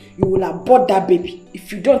carefully. You will abort that baby.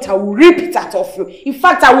 If you don't, I will rip it out of you. In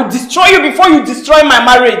fact, I will destroy you before you destroy my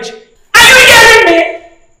marriage. Are you hearing me?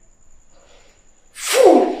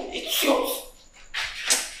 Fool! It's yours.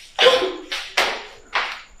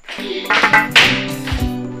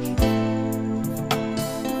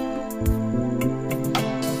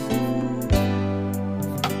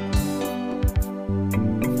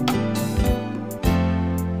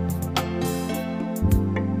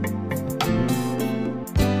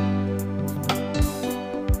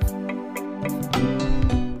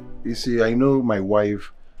 You see, I know my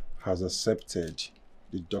wife has accepted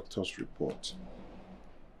the doctor's report.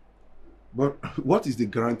 But what is the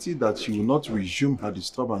guarantee that she will not resume her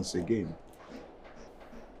disturbance again?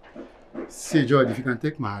 See, George, if you can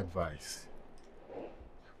take my advice,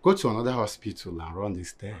 go to another hospital and run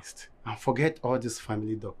this test. And forget all this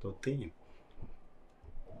family doctor thing.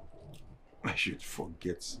 I should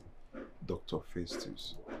forget Dr.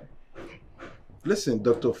 Festus. Listen,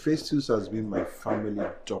 Dr. Festus has been my family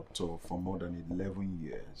doctor for more than 11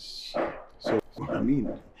 years. So, I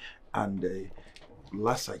mean, and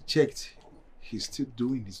last I checked, he's still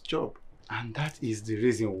doing his job. And that is the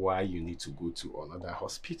reason why you need to go to another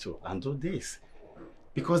hospital and do this.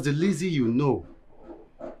 Because the lazy you know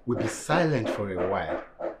will be silent for a while.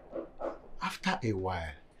 After a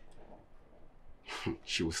while,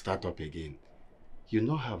 she will start up again. You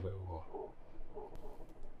know her very well.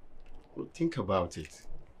 Well, think about it.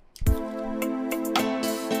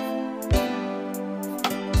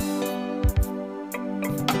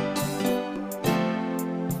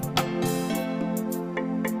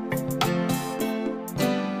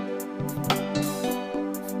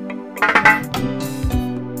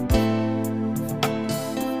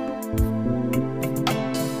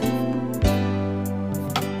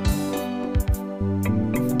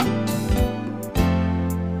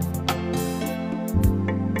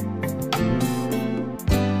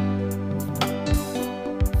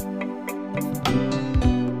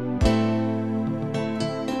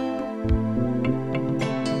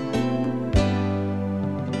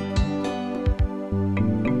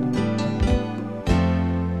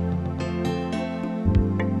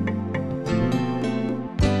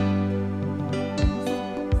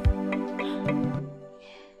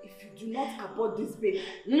 This baby,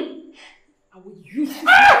 I will use this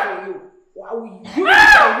for you. Or I will use it for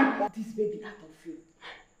you. This baby out of you.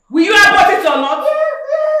 Will you abort it or not?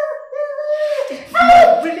 You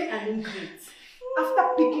are really an ingrate. After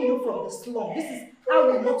picking you from the slum, this is how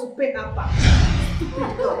we want to pay her back.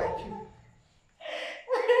 Stupid girl like you.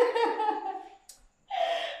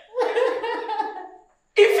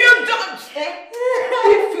 If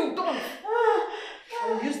you don't, I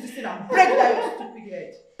will use this thing and break down your stupid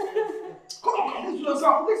head. Come, let's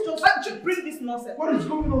just bring this nonsense. What is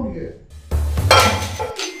going on here?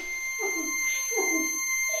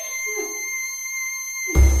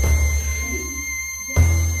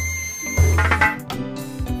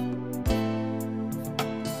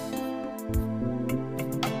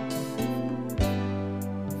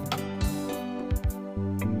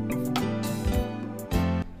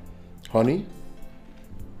 Honey?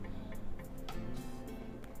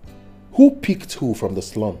 Who picked who from the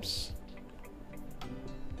slums?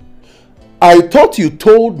 I thought you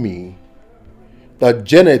told me that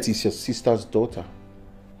Janet is your sister's daughter.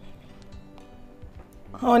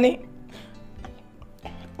 Honey,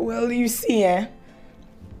 well, you see,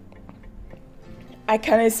 I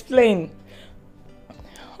can explain.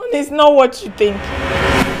 Honey, it's not what you think.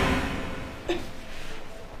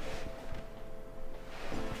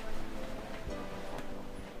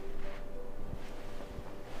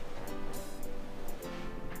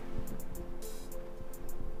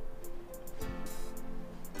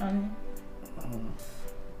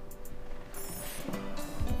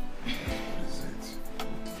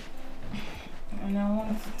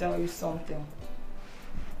 Something.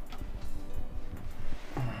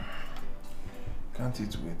 Can't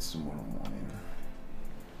it wait tomorrow morning?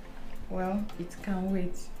 Well, it can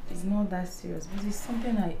wait. It's not that serious, but it's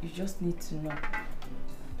something you just need to know.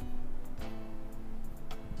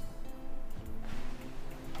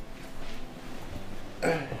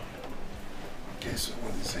 Okay, so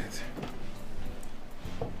what is it?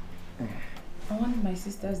 I want my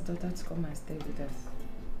sister's daughter to come and stay with us.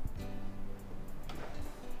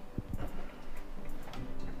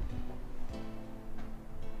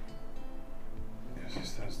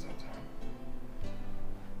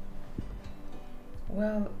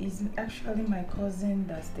 Well, it's actually my cousin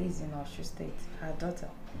that stays in Oshu State, her daughter.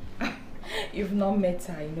 You've not met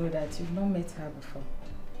her, I know that. You've not met her before.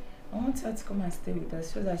 I want her to come and stay with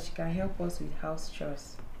us so that she can help us with house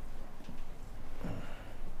chores.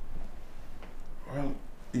 Well,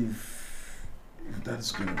 if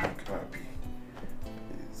that's going to make her happy,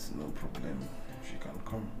 it's no problem. She can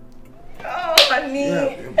come. Oh, honey!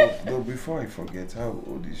 Yeah, but before I forget, how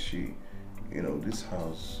old is she? You know, this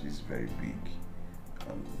house is very big.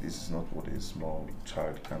 And this is not what a small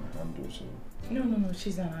child can handle, so... No,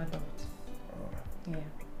 she's an adult. Yeah.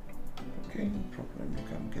 Okay, no problem. You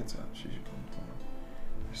can get her. She should come.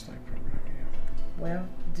 It's no problem, yeah. Well,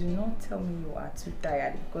 do not tell me you are too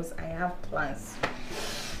tired because I have plans.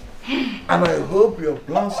 And I hope your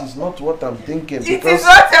plans is not what I'm thinking. It is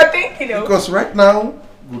what you're thinking of. Because right now,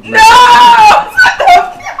 good No!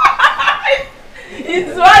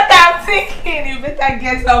 It's what I'm thinking. You better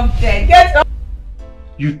get up there. Get up.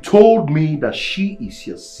 You told me that she is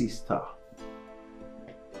your sister.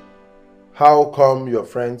 How come your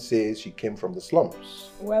friend says she came from the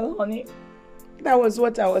slums? Well, honey, that was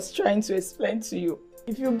what I was trying to explain to you.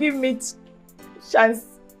 If you give me chance,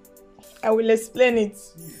 I will explain it.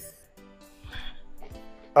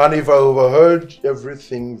 And if I overheard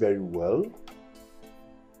everything very well,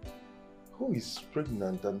 who is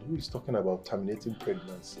pregnant and who is talking about terminating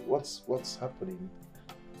pregnancy? What's happening?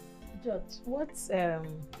 George, what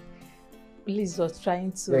Liz was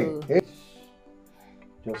trying to... Hey.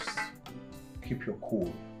 Just keep your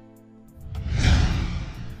cool.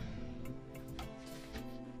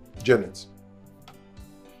 Janet.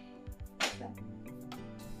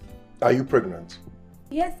 Are you pregnant?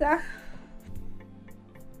 Yes, sir.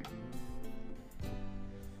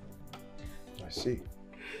 I see.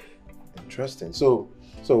 Interesting. So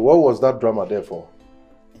what was that drama there for?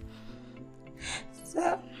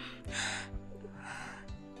 Sir,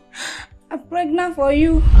 I'm pregnant for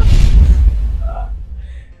you.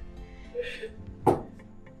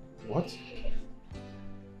 What?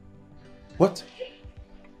 What?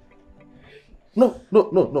 No.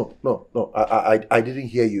 I didn't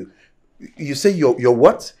hear you. You say you're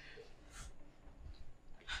what?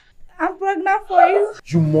 I'm pregnant for you.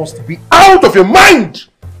 You must be out of your mind!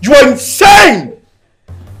 You are insane!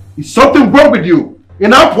 Is something wrong with you?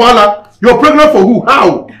 In Apwala, you're pregnant for who?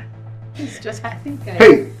 How? It's just, I think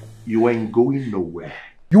Hey, you ain't going nowhere.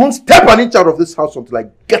 You won't step an inch out of this house until I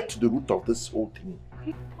get to the root of this whole thing.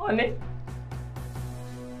 Honey.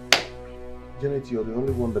 Janet, you're the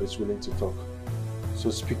only one that is willing to talk. So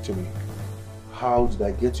speak to me. How did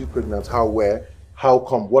I get you pregnant? How, where? How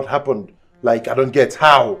come? What happened? Like, I don't get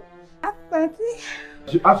how.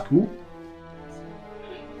 Did you ask who?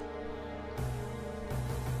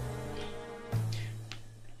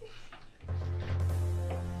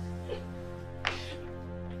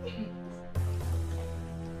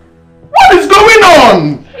 What is going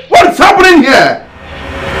on? What is happening here?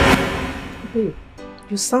 Babe,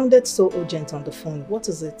 you sounded so urgent on the phone. What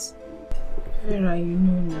is it? Vera, you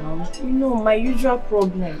know now. You know, my usual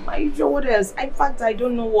problem. My usual what else? In fact, I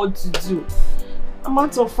don't know what to do. I'm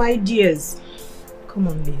out of ideas. Come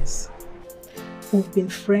on, Liz. We've been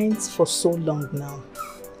friends for so long now.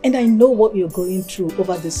 And I know what you're going through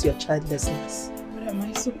over this your childlessness. What am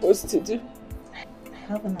I supposed to do? I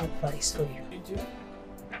have an advice for you. You do?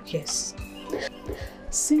 Yes.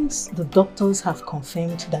 Since the doctors have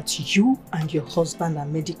confirmed that you and your husband are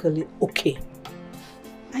medically okay,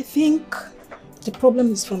 I think the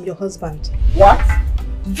problem is from your husband. What?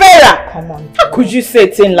 Vera! Come on. How could you say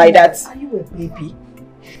a thing like that? Are you a baby?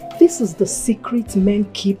 This is the secret men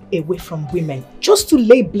keep away from women, just to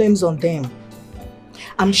lay blames on them.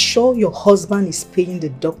 I'm sure your husband is paying the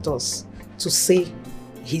doctors to say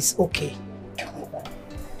he's okay.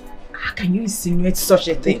 How can you insinuate such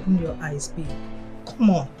a thing? Open your eyes, babe.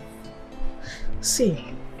 Come on. See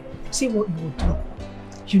what you will do.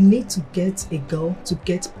 You need to get a girl to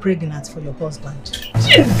get pregnant for your husband.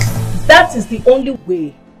 Jeez. That is the only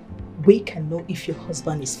way we can know if your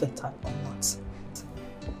husband is fertile or not.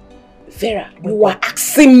 Vera, you were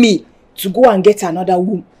asking me to go and get another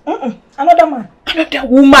woman. Another man. Another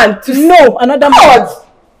woman to... No, another man.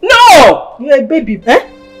 No! You're a baby, eh?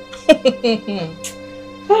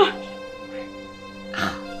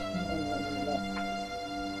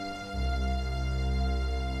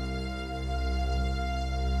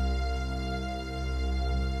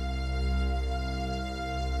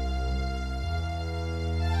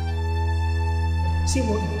 See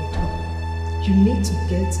what you will do. You need to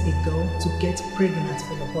get a girl to get pregnant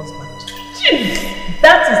for your husband. Jeez.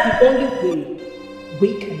 That is the only way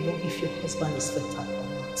we can know if your husband is fertile or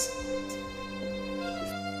not.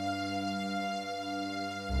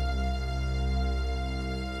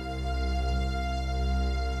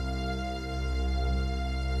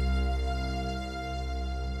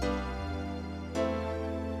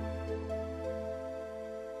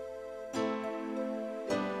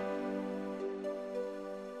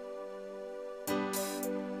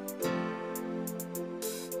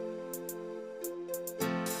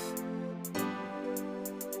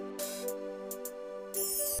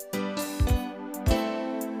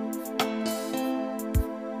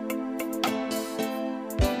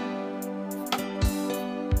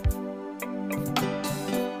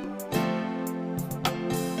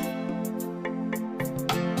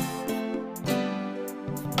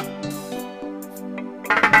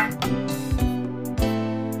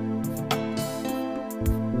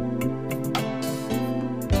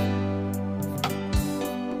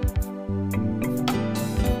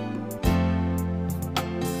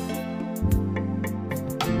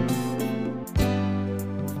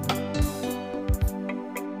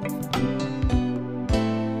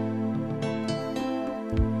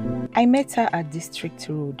 I met her at District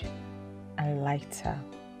Road and liked her.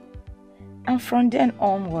 And from then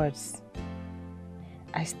onwards,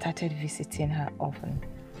 I started visiting her often.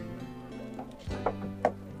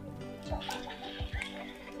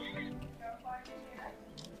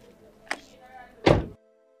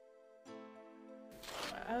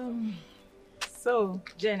 So,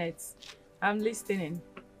 Janet, I'm listening.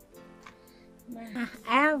 I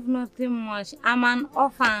have nothing much. I'm an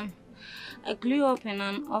orphan. I grew up in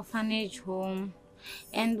an orphanage home,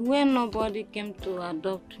 and when nobody came to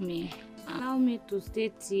adopt me, allow me to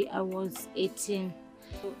stay till I was 18.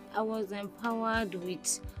 So I was empowered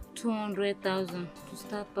with 200,000 to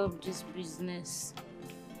start up this business.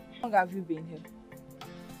 How long have you been here?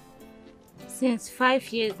 Since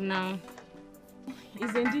 5 years now.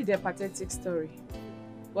 It's indeed a pathetic story.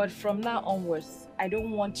 But from now onwards, I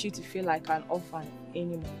don't want you to feel like an orphan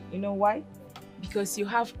anymore. You know why? Because you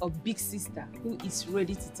have a big sister who is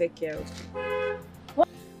ready to take care of you. What?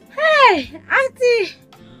 Hey, Auntie!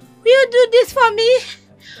 Will you do this for me?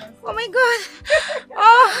 Oh my God!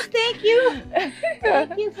 Oh, thank you!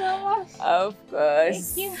 Thank you so much. Of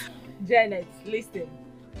course. Thank you. Janet, listen.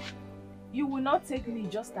 You will not take me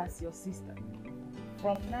just as your sister.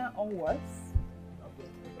 From now onwards,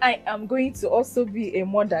 I am going to also be a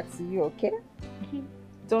mother to you, okay?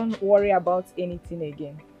 Don't worry about anything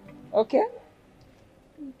again, okay?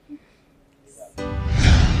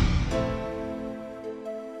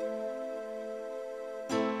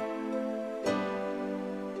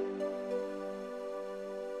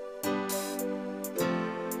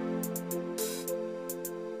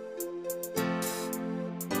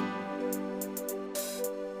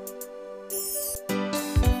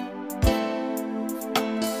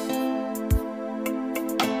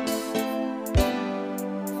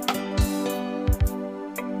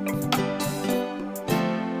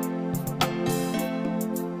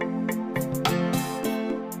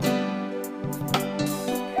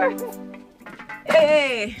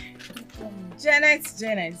 Hey,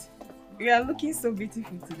 Janet, you are looking so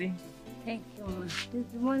beautiful today. Thank you, ma. This is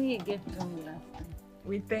the money you gave to me last time.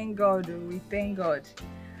 We thank God, we thank God.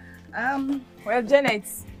 Well, Janet,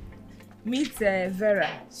 meet Vera.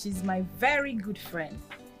 She's my very good friend.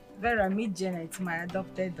 Vera, meet Janet, my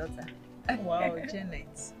adopted daughter. Wow,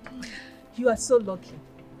 Janet. You are so lucky.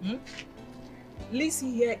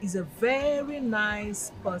 Lizzie here is a very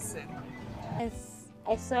nice person. Yes,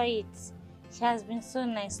 I saw it. She has been so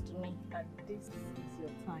nice to me. And this is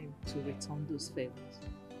your time to return those favors.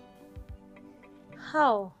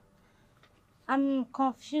 How? I'm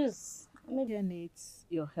confused. Lydia needs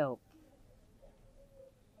your help.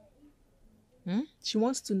 She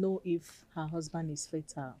wants to know if her husband is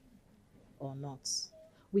fatal or not.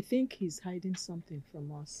 We think he's hiding something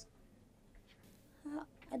from us.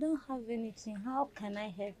 I don't have anything. How can I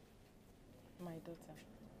help? My daughter,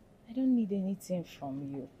 I don't need anything from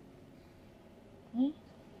you.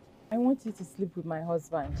 I want you to sleep with my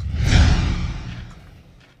husband.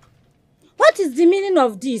 What is the meaning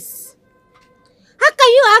of this? How can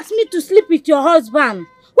you ask me to sleep with your husband?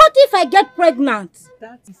 What if I get pregnant?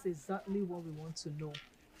 That is exactly what we want to know.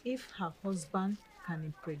 If her husband can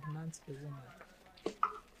impregnate a woman.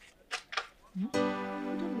 You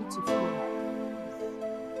don't need to fear.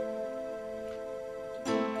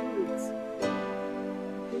 Do it.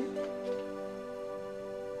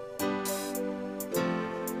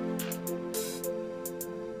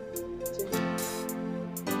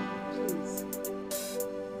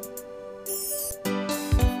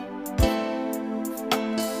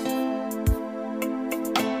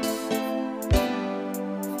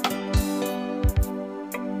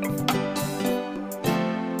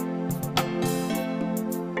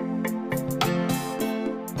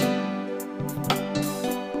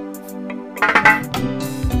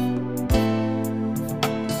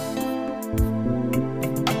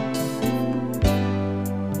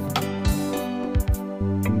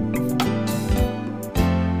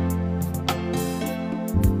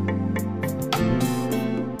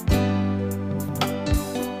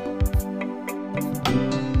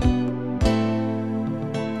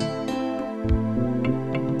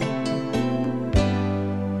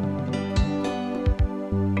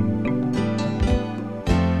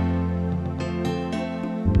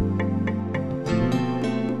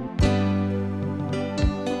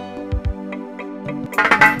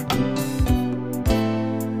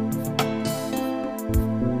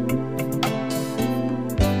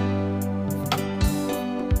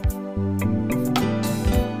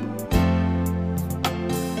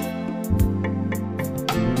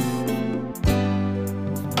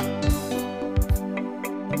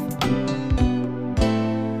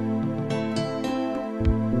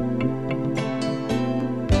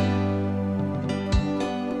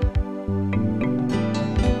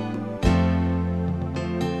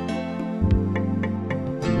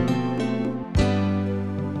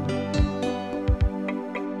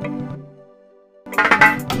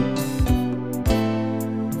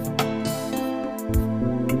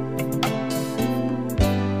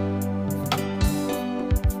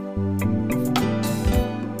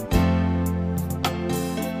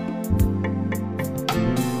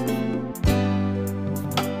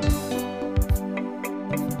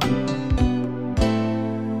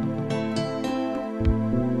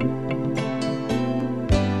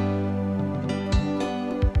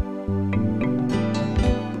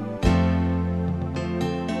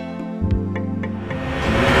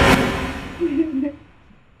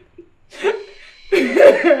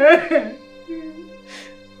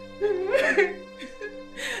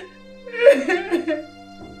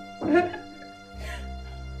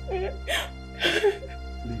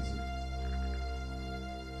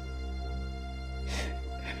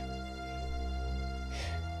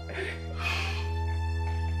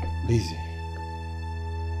 Lizzie,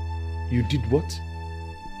 you did what?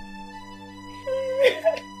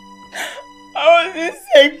 I was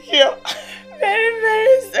insecure. Very, very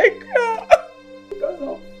insecure. Because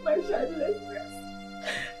of my childlessness.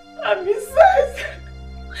 And besides,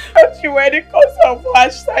 don't you wear the cause of her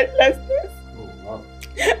childlessness? Oh, wow.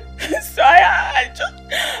 So I just...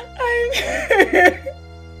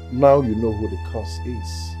 Now you know who the cause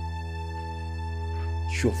is.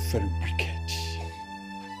 You're very wicked.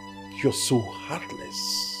 You're so heartless.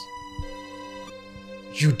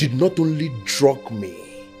 You did not only drug me,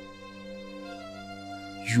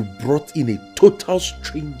 you brought in a total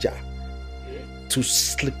stranger to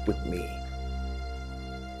sleep with me.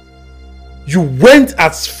 You went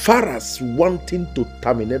as far as wanting to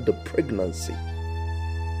terminate the pregnancy.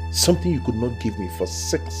 Something you could not give me for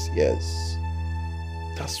 6 years.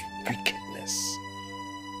 That's wickedness.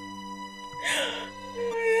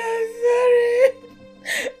 I'm sorry.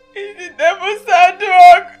 It's the devil's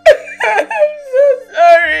dog. I'm so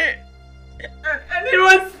sorry. And it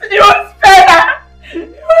was Farah. It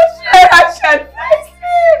was Farah. She advised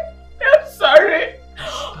me. I'm sorry.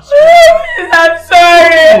 I'm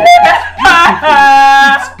sorry.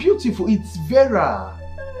 It's beautiful. It's Vera.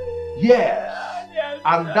 Yes.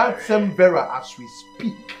 And that same Vera, as we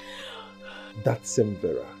speak, that same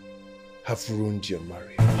Vera have ruined your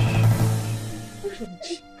marriage.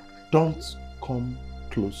 Don't come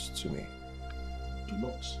close to me. Do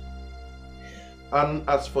not. And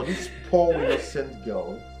as for this poor innocent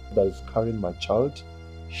girl that is carrying my child,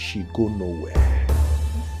 she go nowhere.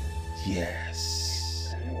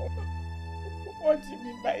 Yes. What do you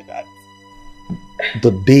mean by that?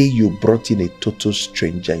 The day you brought in a total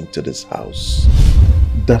stranger into this house,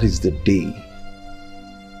 that is the day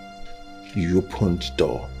you opened the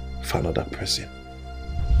door for another person.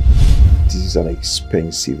 This is an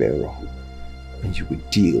expensive error, and you will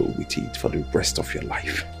deal with it for the rest of your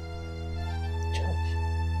life. George,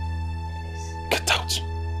 Get out.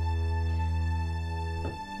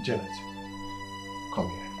 Janet, come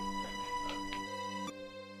here.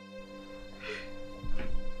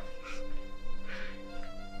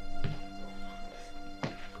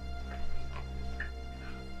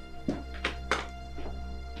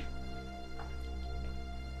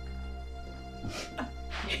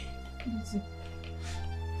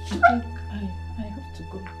 I think I have to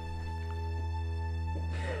go.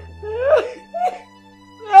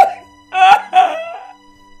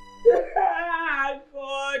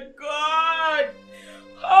 God.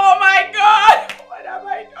 Oh my God. What have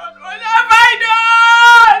I done? What have I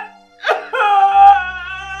done?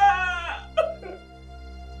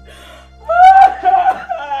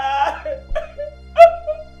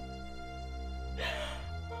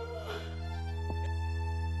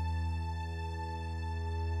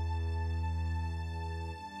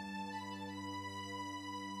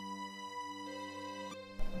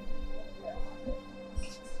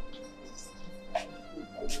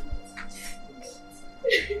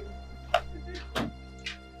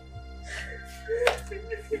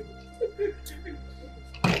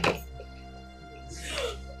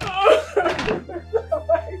 Oh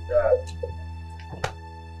my God.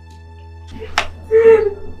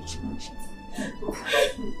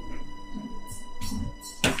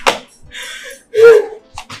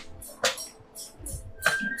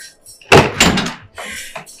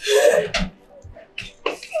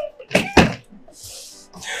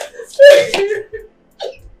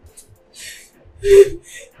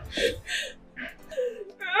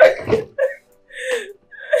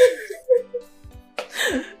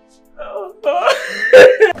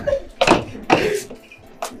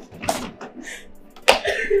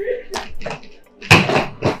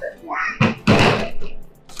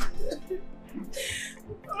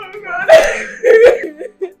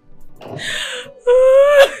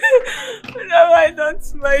 What have I done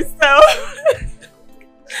to myself?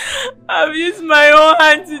 I've used my own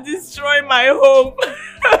hand to destroy my home.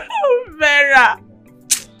 Vera.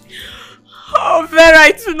 Oh, Vera,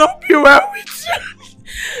 it will not be well with you.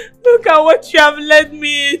 Look at what you have led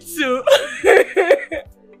me into.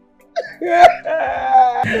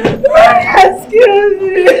 Excuse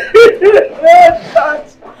me.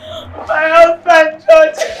 George. My husband,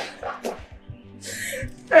 George.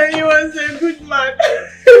 And he was a good man.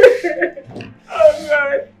 Oh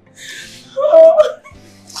God. Oh.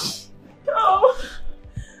 Oh.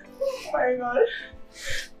 Oh my God.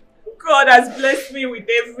 has blessed me with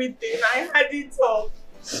everything. I had it all.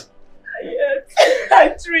 And yet, I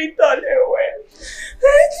threw it all away. I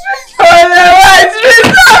threw it all away. I threw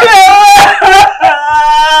it all away.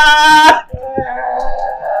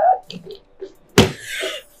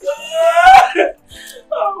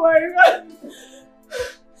 Oh my God.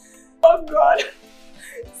 Oh God.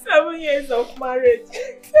 7 years of marriage.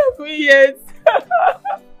 7 years.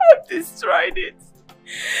 I've destroyed it.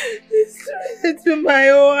 Destroyed it with my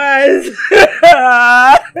own eyes.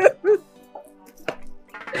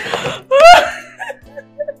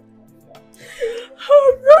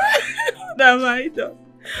 Oh God. What have I done?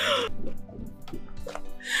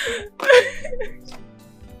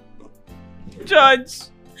 Judge.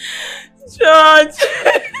 Judge.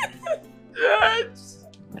 Judge.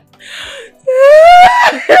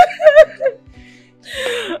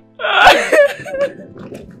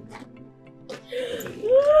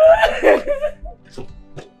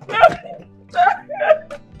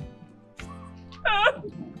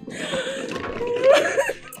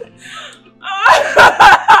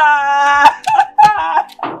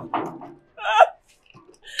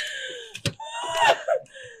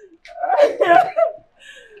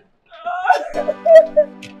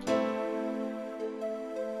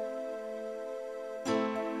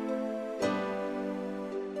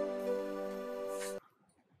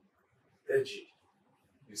 Deji,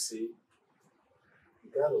 you see, you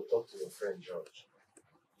got to talk to your friend George.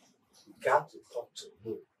 You got to talk to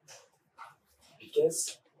him.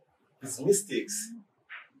 Because his mistakes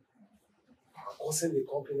are causing the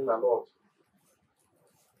company a lot.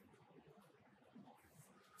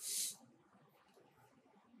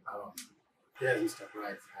 Yeah, Mr.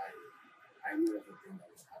 Bright, I know everything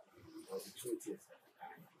that is happening, but the truth is that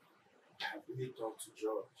I have really talked to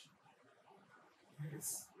George.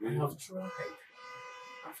 Yes, I have tried.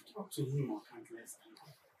 I've talked to him on countless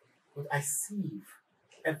times, but I see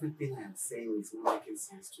everything I am saying is not making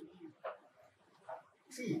sense to him.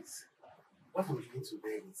 Please, what I'm trying to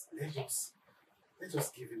beg is let's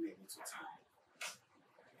just give him a little time.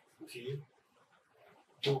 Okay?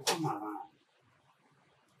 He'll come around.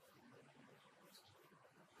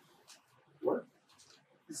 What?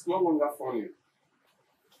 It's no longer funny.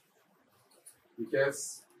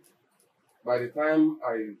 Because by the time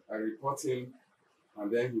I report him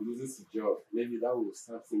and then he loses his job, maybe that will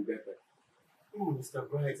start him better. Oh, Mr.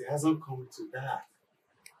 Bright, it hasn't come to that.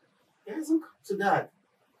 It hasn't come to that.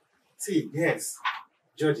 See, yes,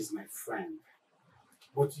 George is my friend.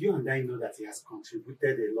 But you and I know that he has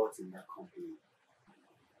contributed a lot in that company.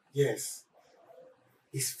 Yes,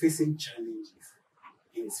 he's facing challenges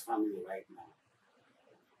in his family right now.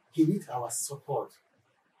 He needs our support.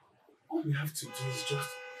 All we have to do is just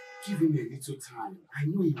give him a little time. I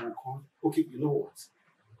know he will come. Okay, you know what?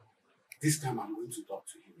 This time I'm going to talk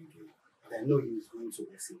to him again. But I know he is going to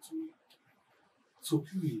listen to me. So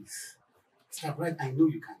please, Mr. Bright, I know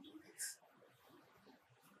you can do this.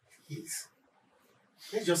 Please,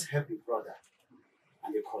 let's just help a brother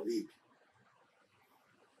and a colleague.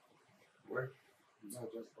 Well, that's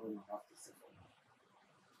just all you have to say for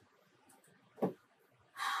now.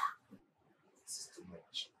 This is too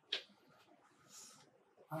much.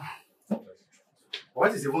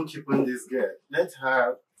 What is even keeping this girl? Let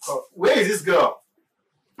her... Oh, where is this girl?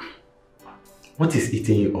 What is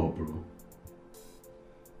eating you up, bro?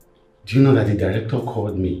 Do you know that the director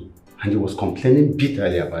called me and he was complaining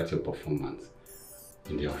bitterly about your performance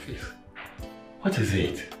in the office? What is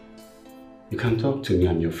it? You can talk to me,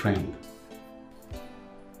 I'm your friend.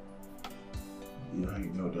 Yeah,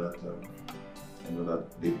 you know that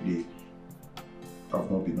lately I've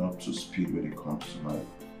not been up to speed when it comes to my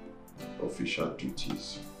official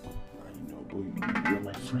duties. You know, but you're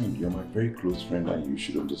my friend, you're my very close friend, and you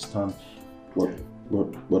should understand what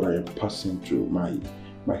I am passing through.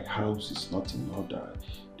 My house is not in order.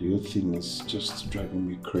 The whole thing is just driving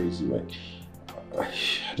me crazy. Like,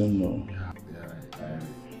 I don't know. Yeah,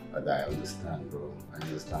 I understand, bro. I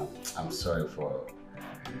understand. I'm sorry for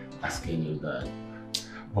asking you that.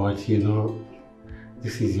 But you know,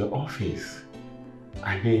 this is your office.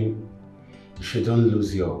 I mean, you shouldn't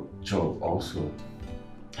lose your job also.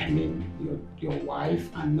 I mean, your wife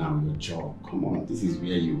and now your job. Come on, this is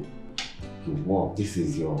where you work. This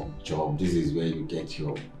is your job. This is where you get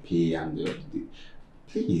your pay and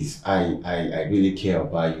please, I really care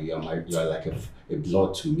about you. You're like a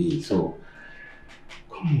blood to me. So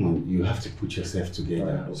come on, you have to put yourself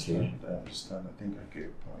together. Okay? I understand. I think I get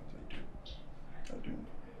your point. I do.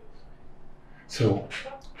 So,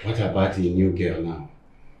 what about the new girl now?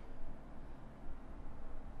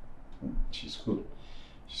 She's good.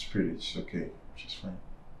 She's pretty. She's okay. She's fine.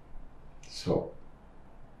 So,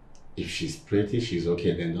 If she's pretty, she's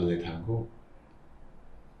okay, then don't let her go.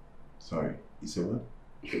 Sorry, you said what?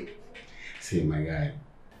 See, my guy,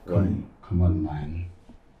 come on, man.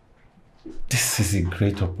 This is a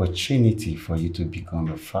great opportunity for you to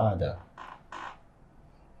become a father.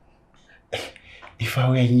 If I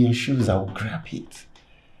were in your shoes, I would grab it.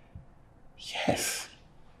 Yes.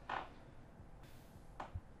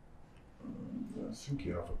 I think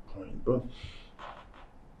you have a point, but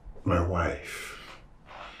my wife,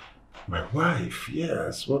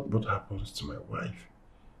 yes, what happens to my wife?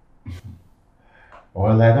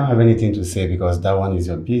 Well, I don't have anything to say because that one is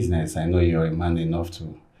your business. I know you're a man enough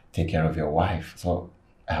to take care of your wife, so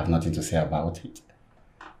I have nothing to say about it.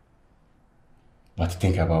 But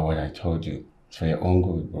think about what I told you. It's for your own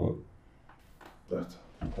good, bro. That's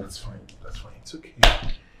fine. That's fine. It's okay.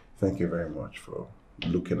 Thank you very much for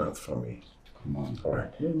looking out for me. Come on. All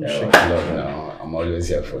right. No, I'm always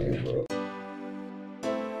here for you, bro.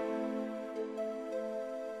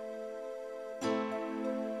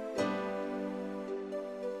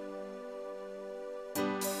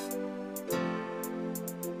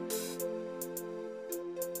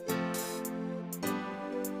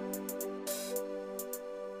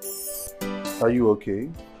 Are you okay?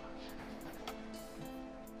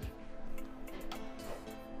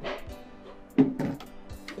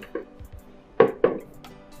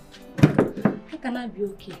 How can I be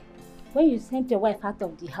okay when you sent your wife out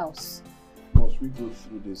of the house? Must we go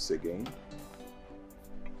through this again?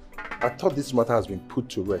 I thought this matter has been put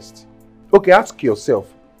to rest. Okay, ask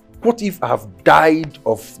yourself, what if I have died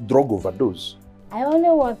of drug overdose? I only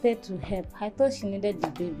wanted to help. I thought she needed the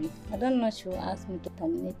baby. I don't know she will ask me to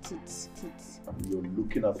terminate it. You're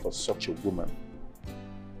looking out for such a woman.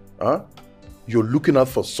 Huh? You're looking out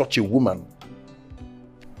for such a woman.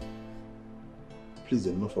 Please,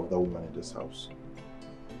 enough of that woman in this house.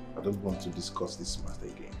 I don't want to discuss this matter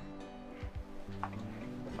again.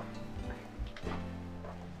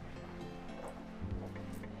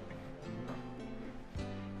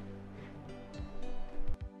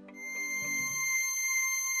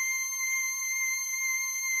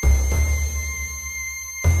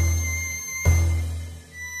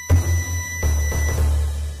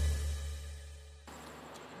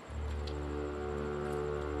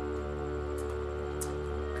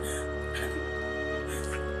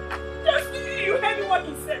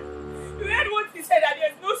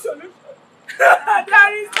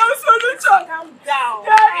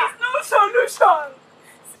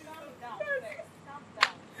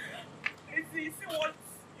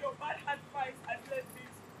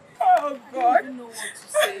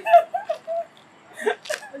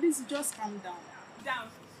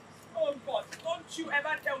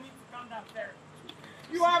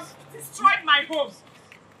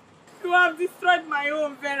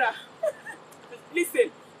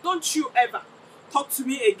 To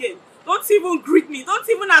me again. Don't even greet me. Don't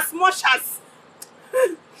even as much as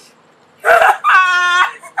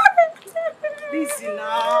listen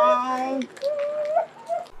now.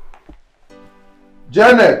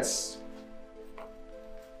 Janet!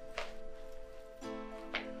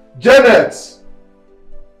 Janet!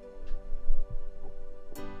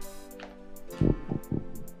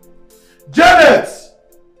 Janet!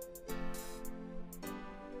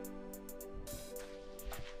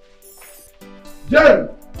 Jen!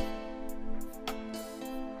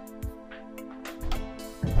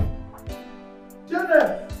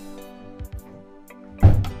 Janet!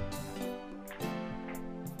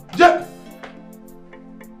 Jen!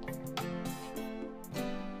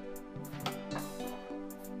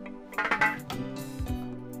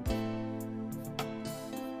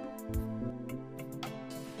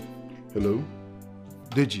 Hello?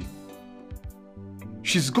 Deji?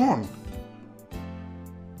 She's gone.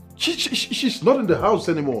 She's not in the house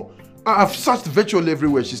anymore. I've searched virtually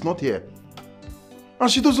everywhere. She's not here.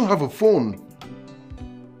 And she doesn't have a phone.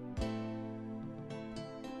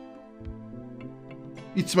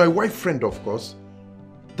 It's my wife friend, of course.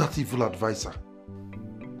 That evil advisor.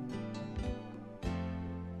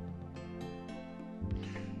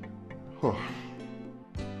 Oh.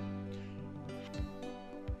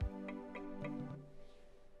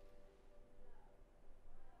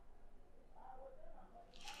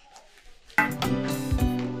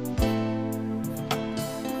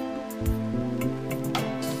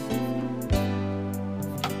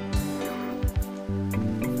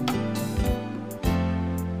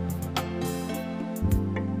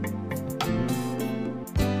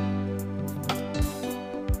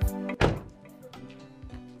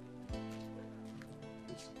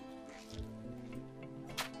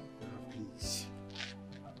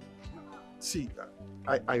 See,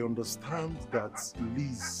 I understand that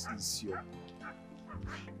Liz is your...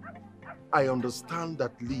 I understand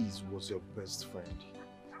that Liz was your best friend.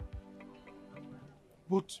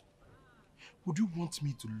 But would you want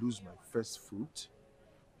me to lose my first fruit?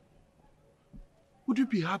 Would you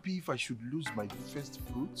be happy if I should lose my first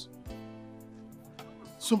fruit?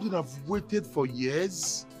 Something I've waited for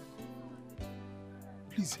years?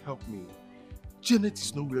 Please help me. Janet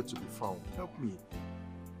is nowhere to be found. Help me.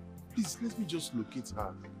 Please, let me just locate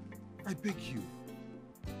her. I beg you.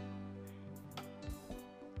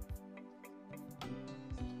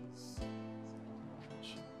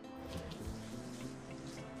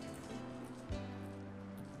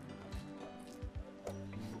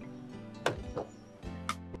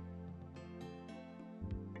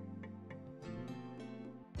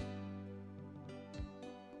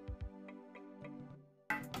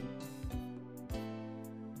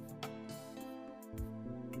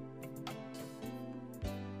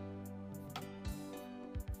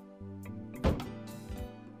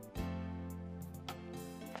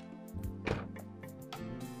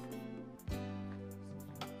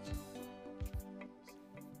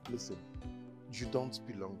 Listen, you don't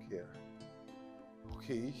belong here.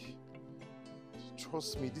 Okay?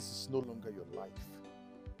 Trust me, this is no longer your life.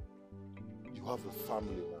 You have a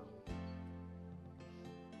family now.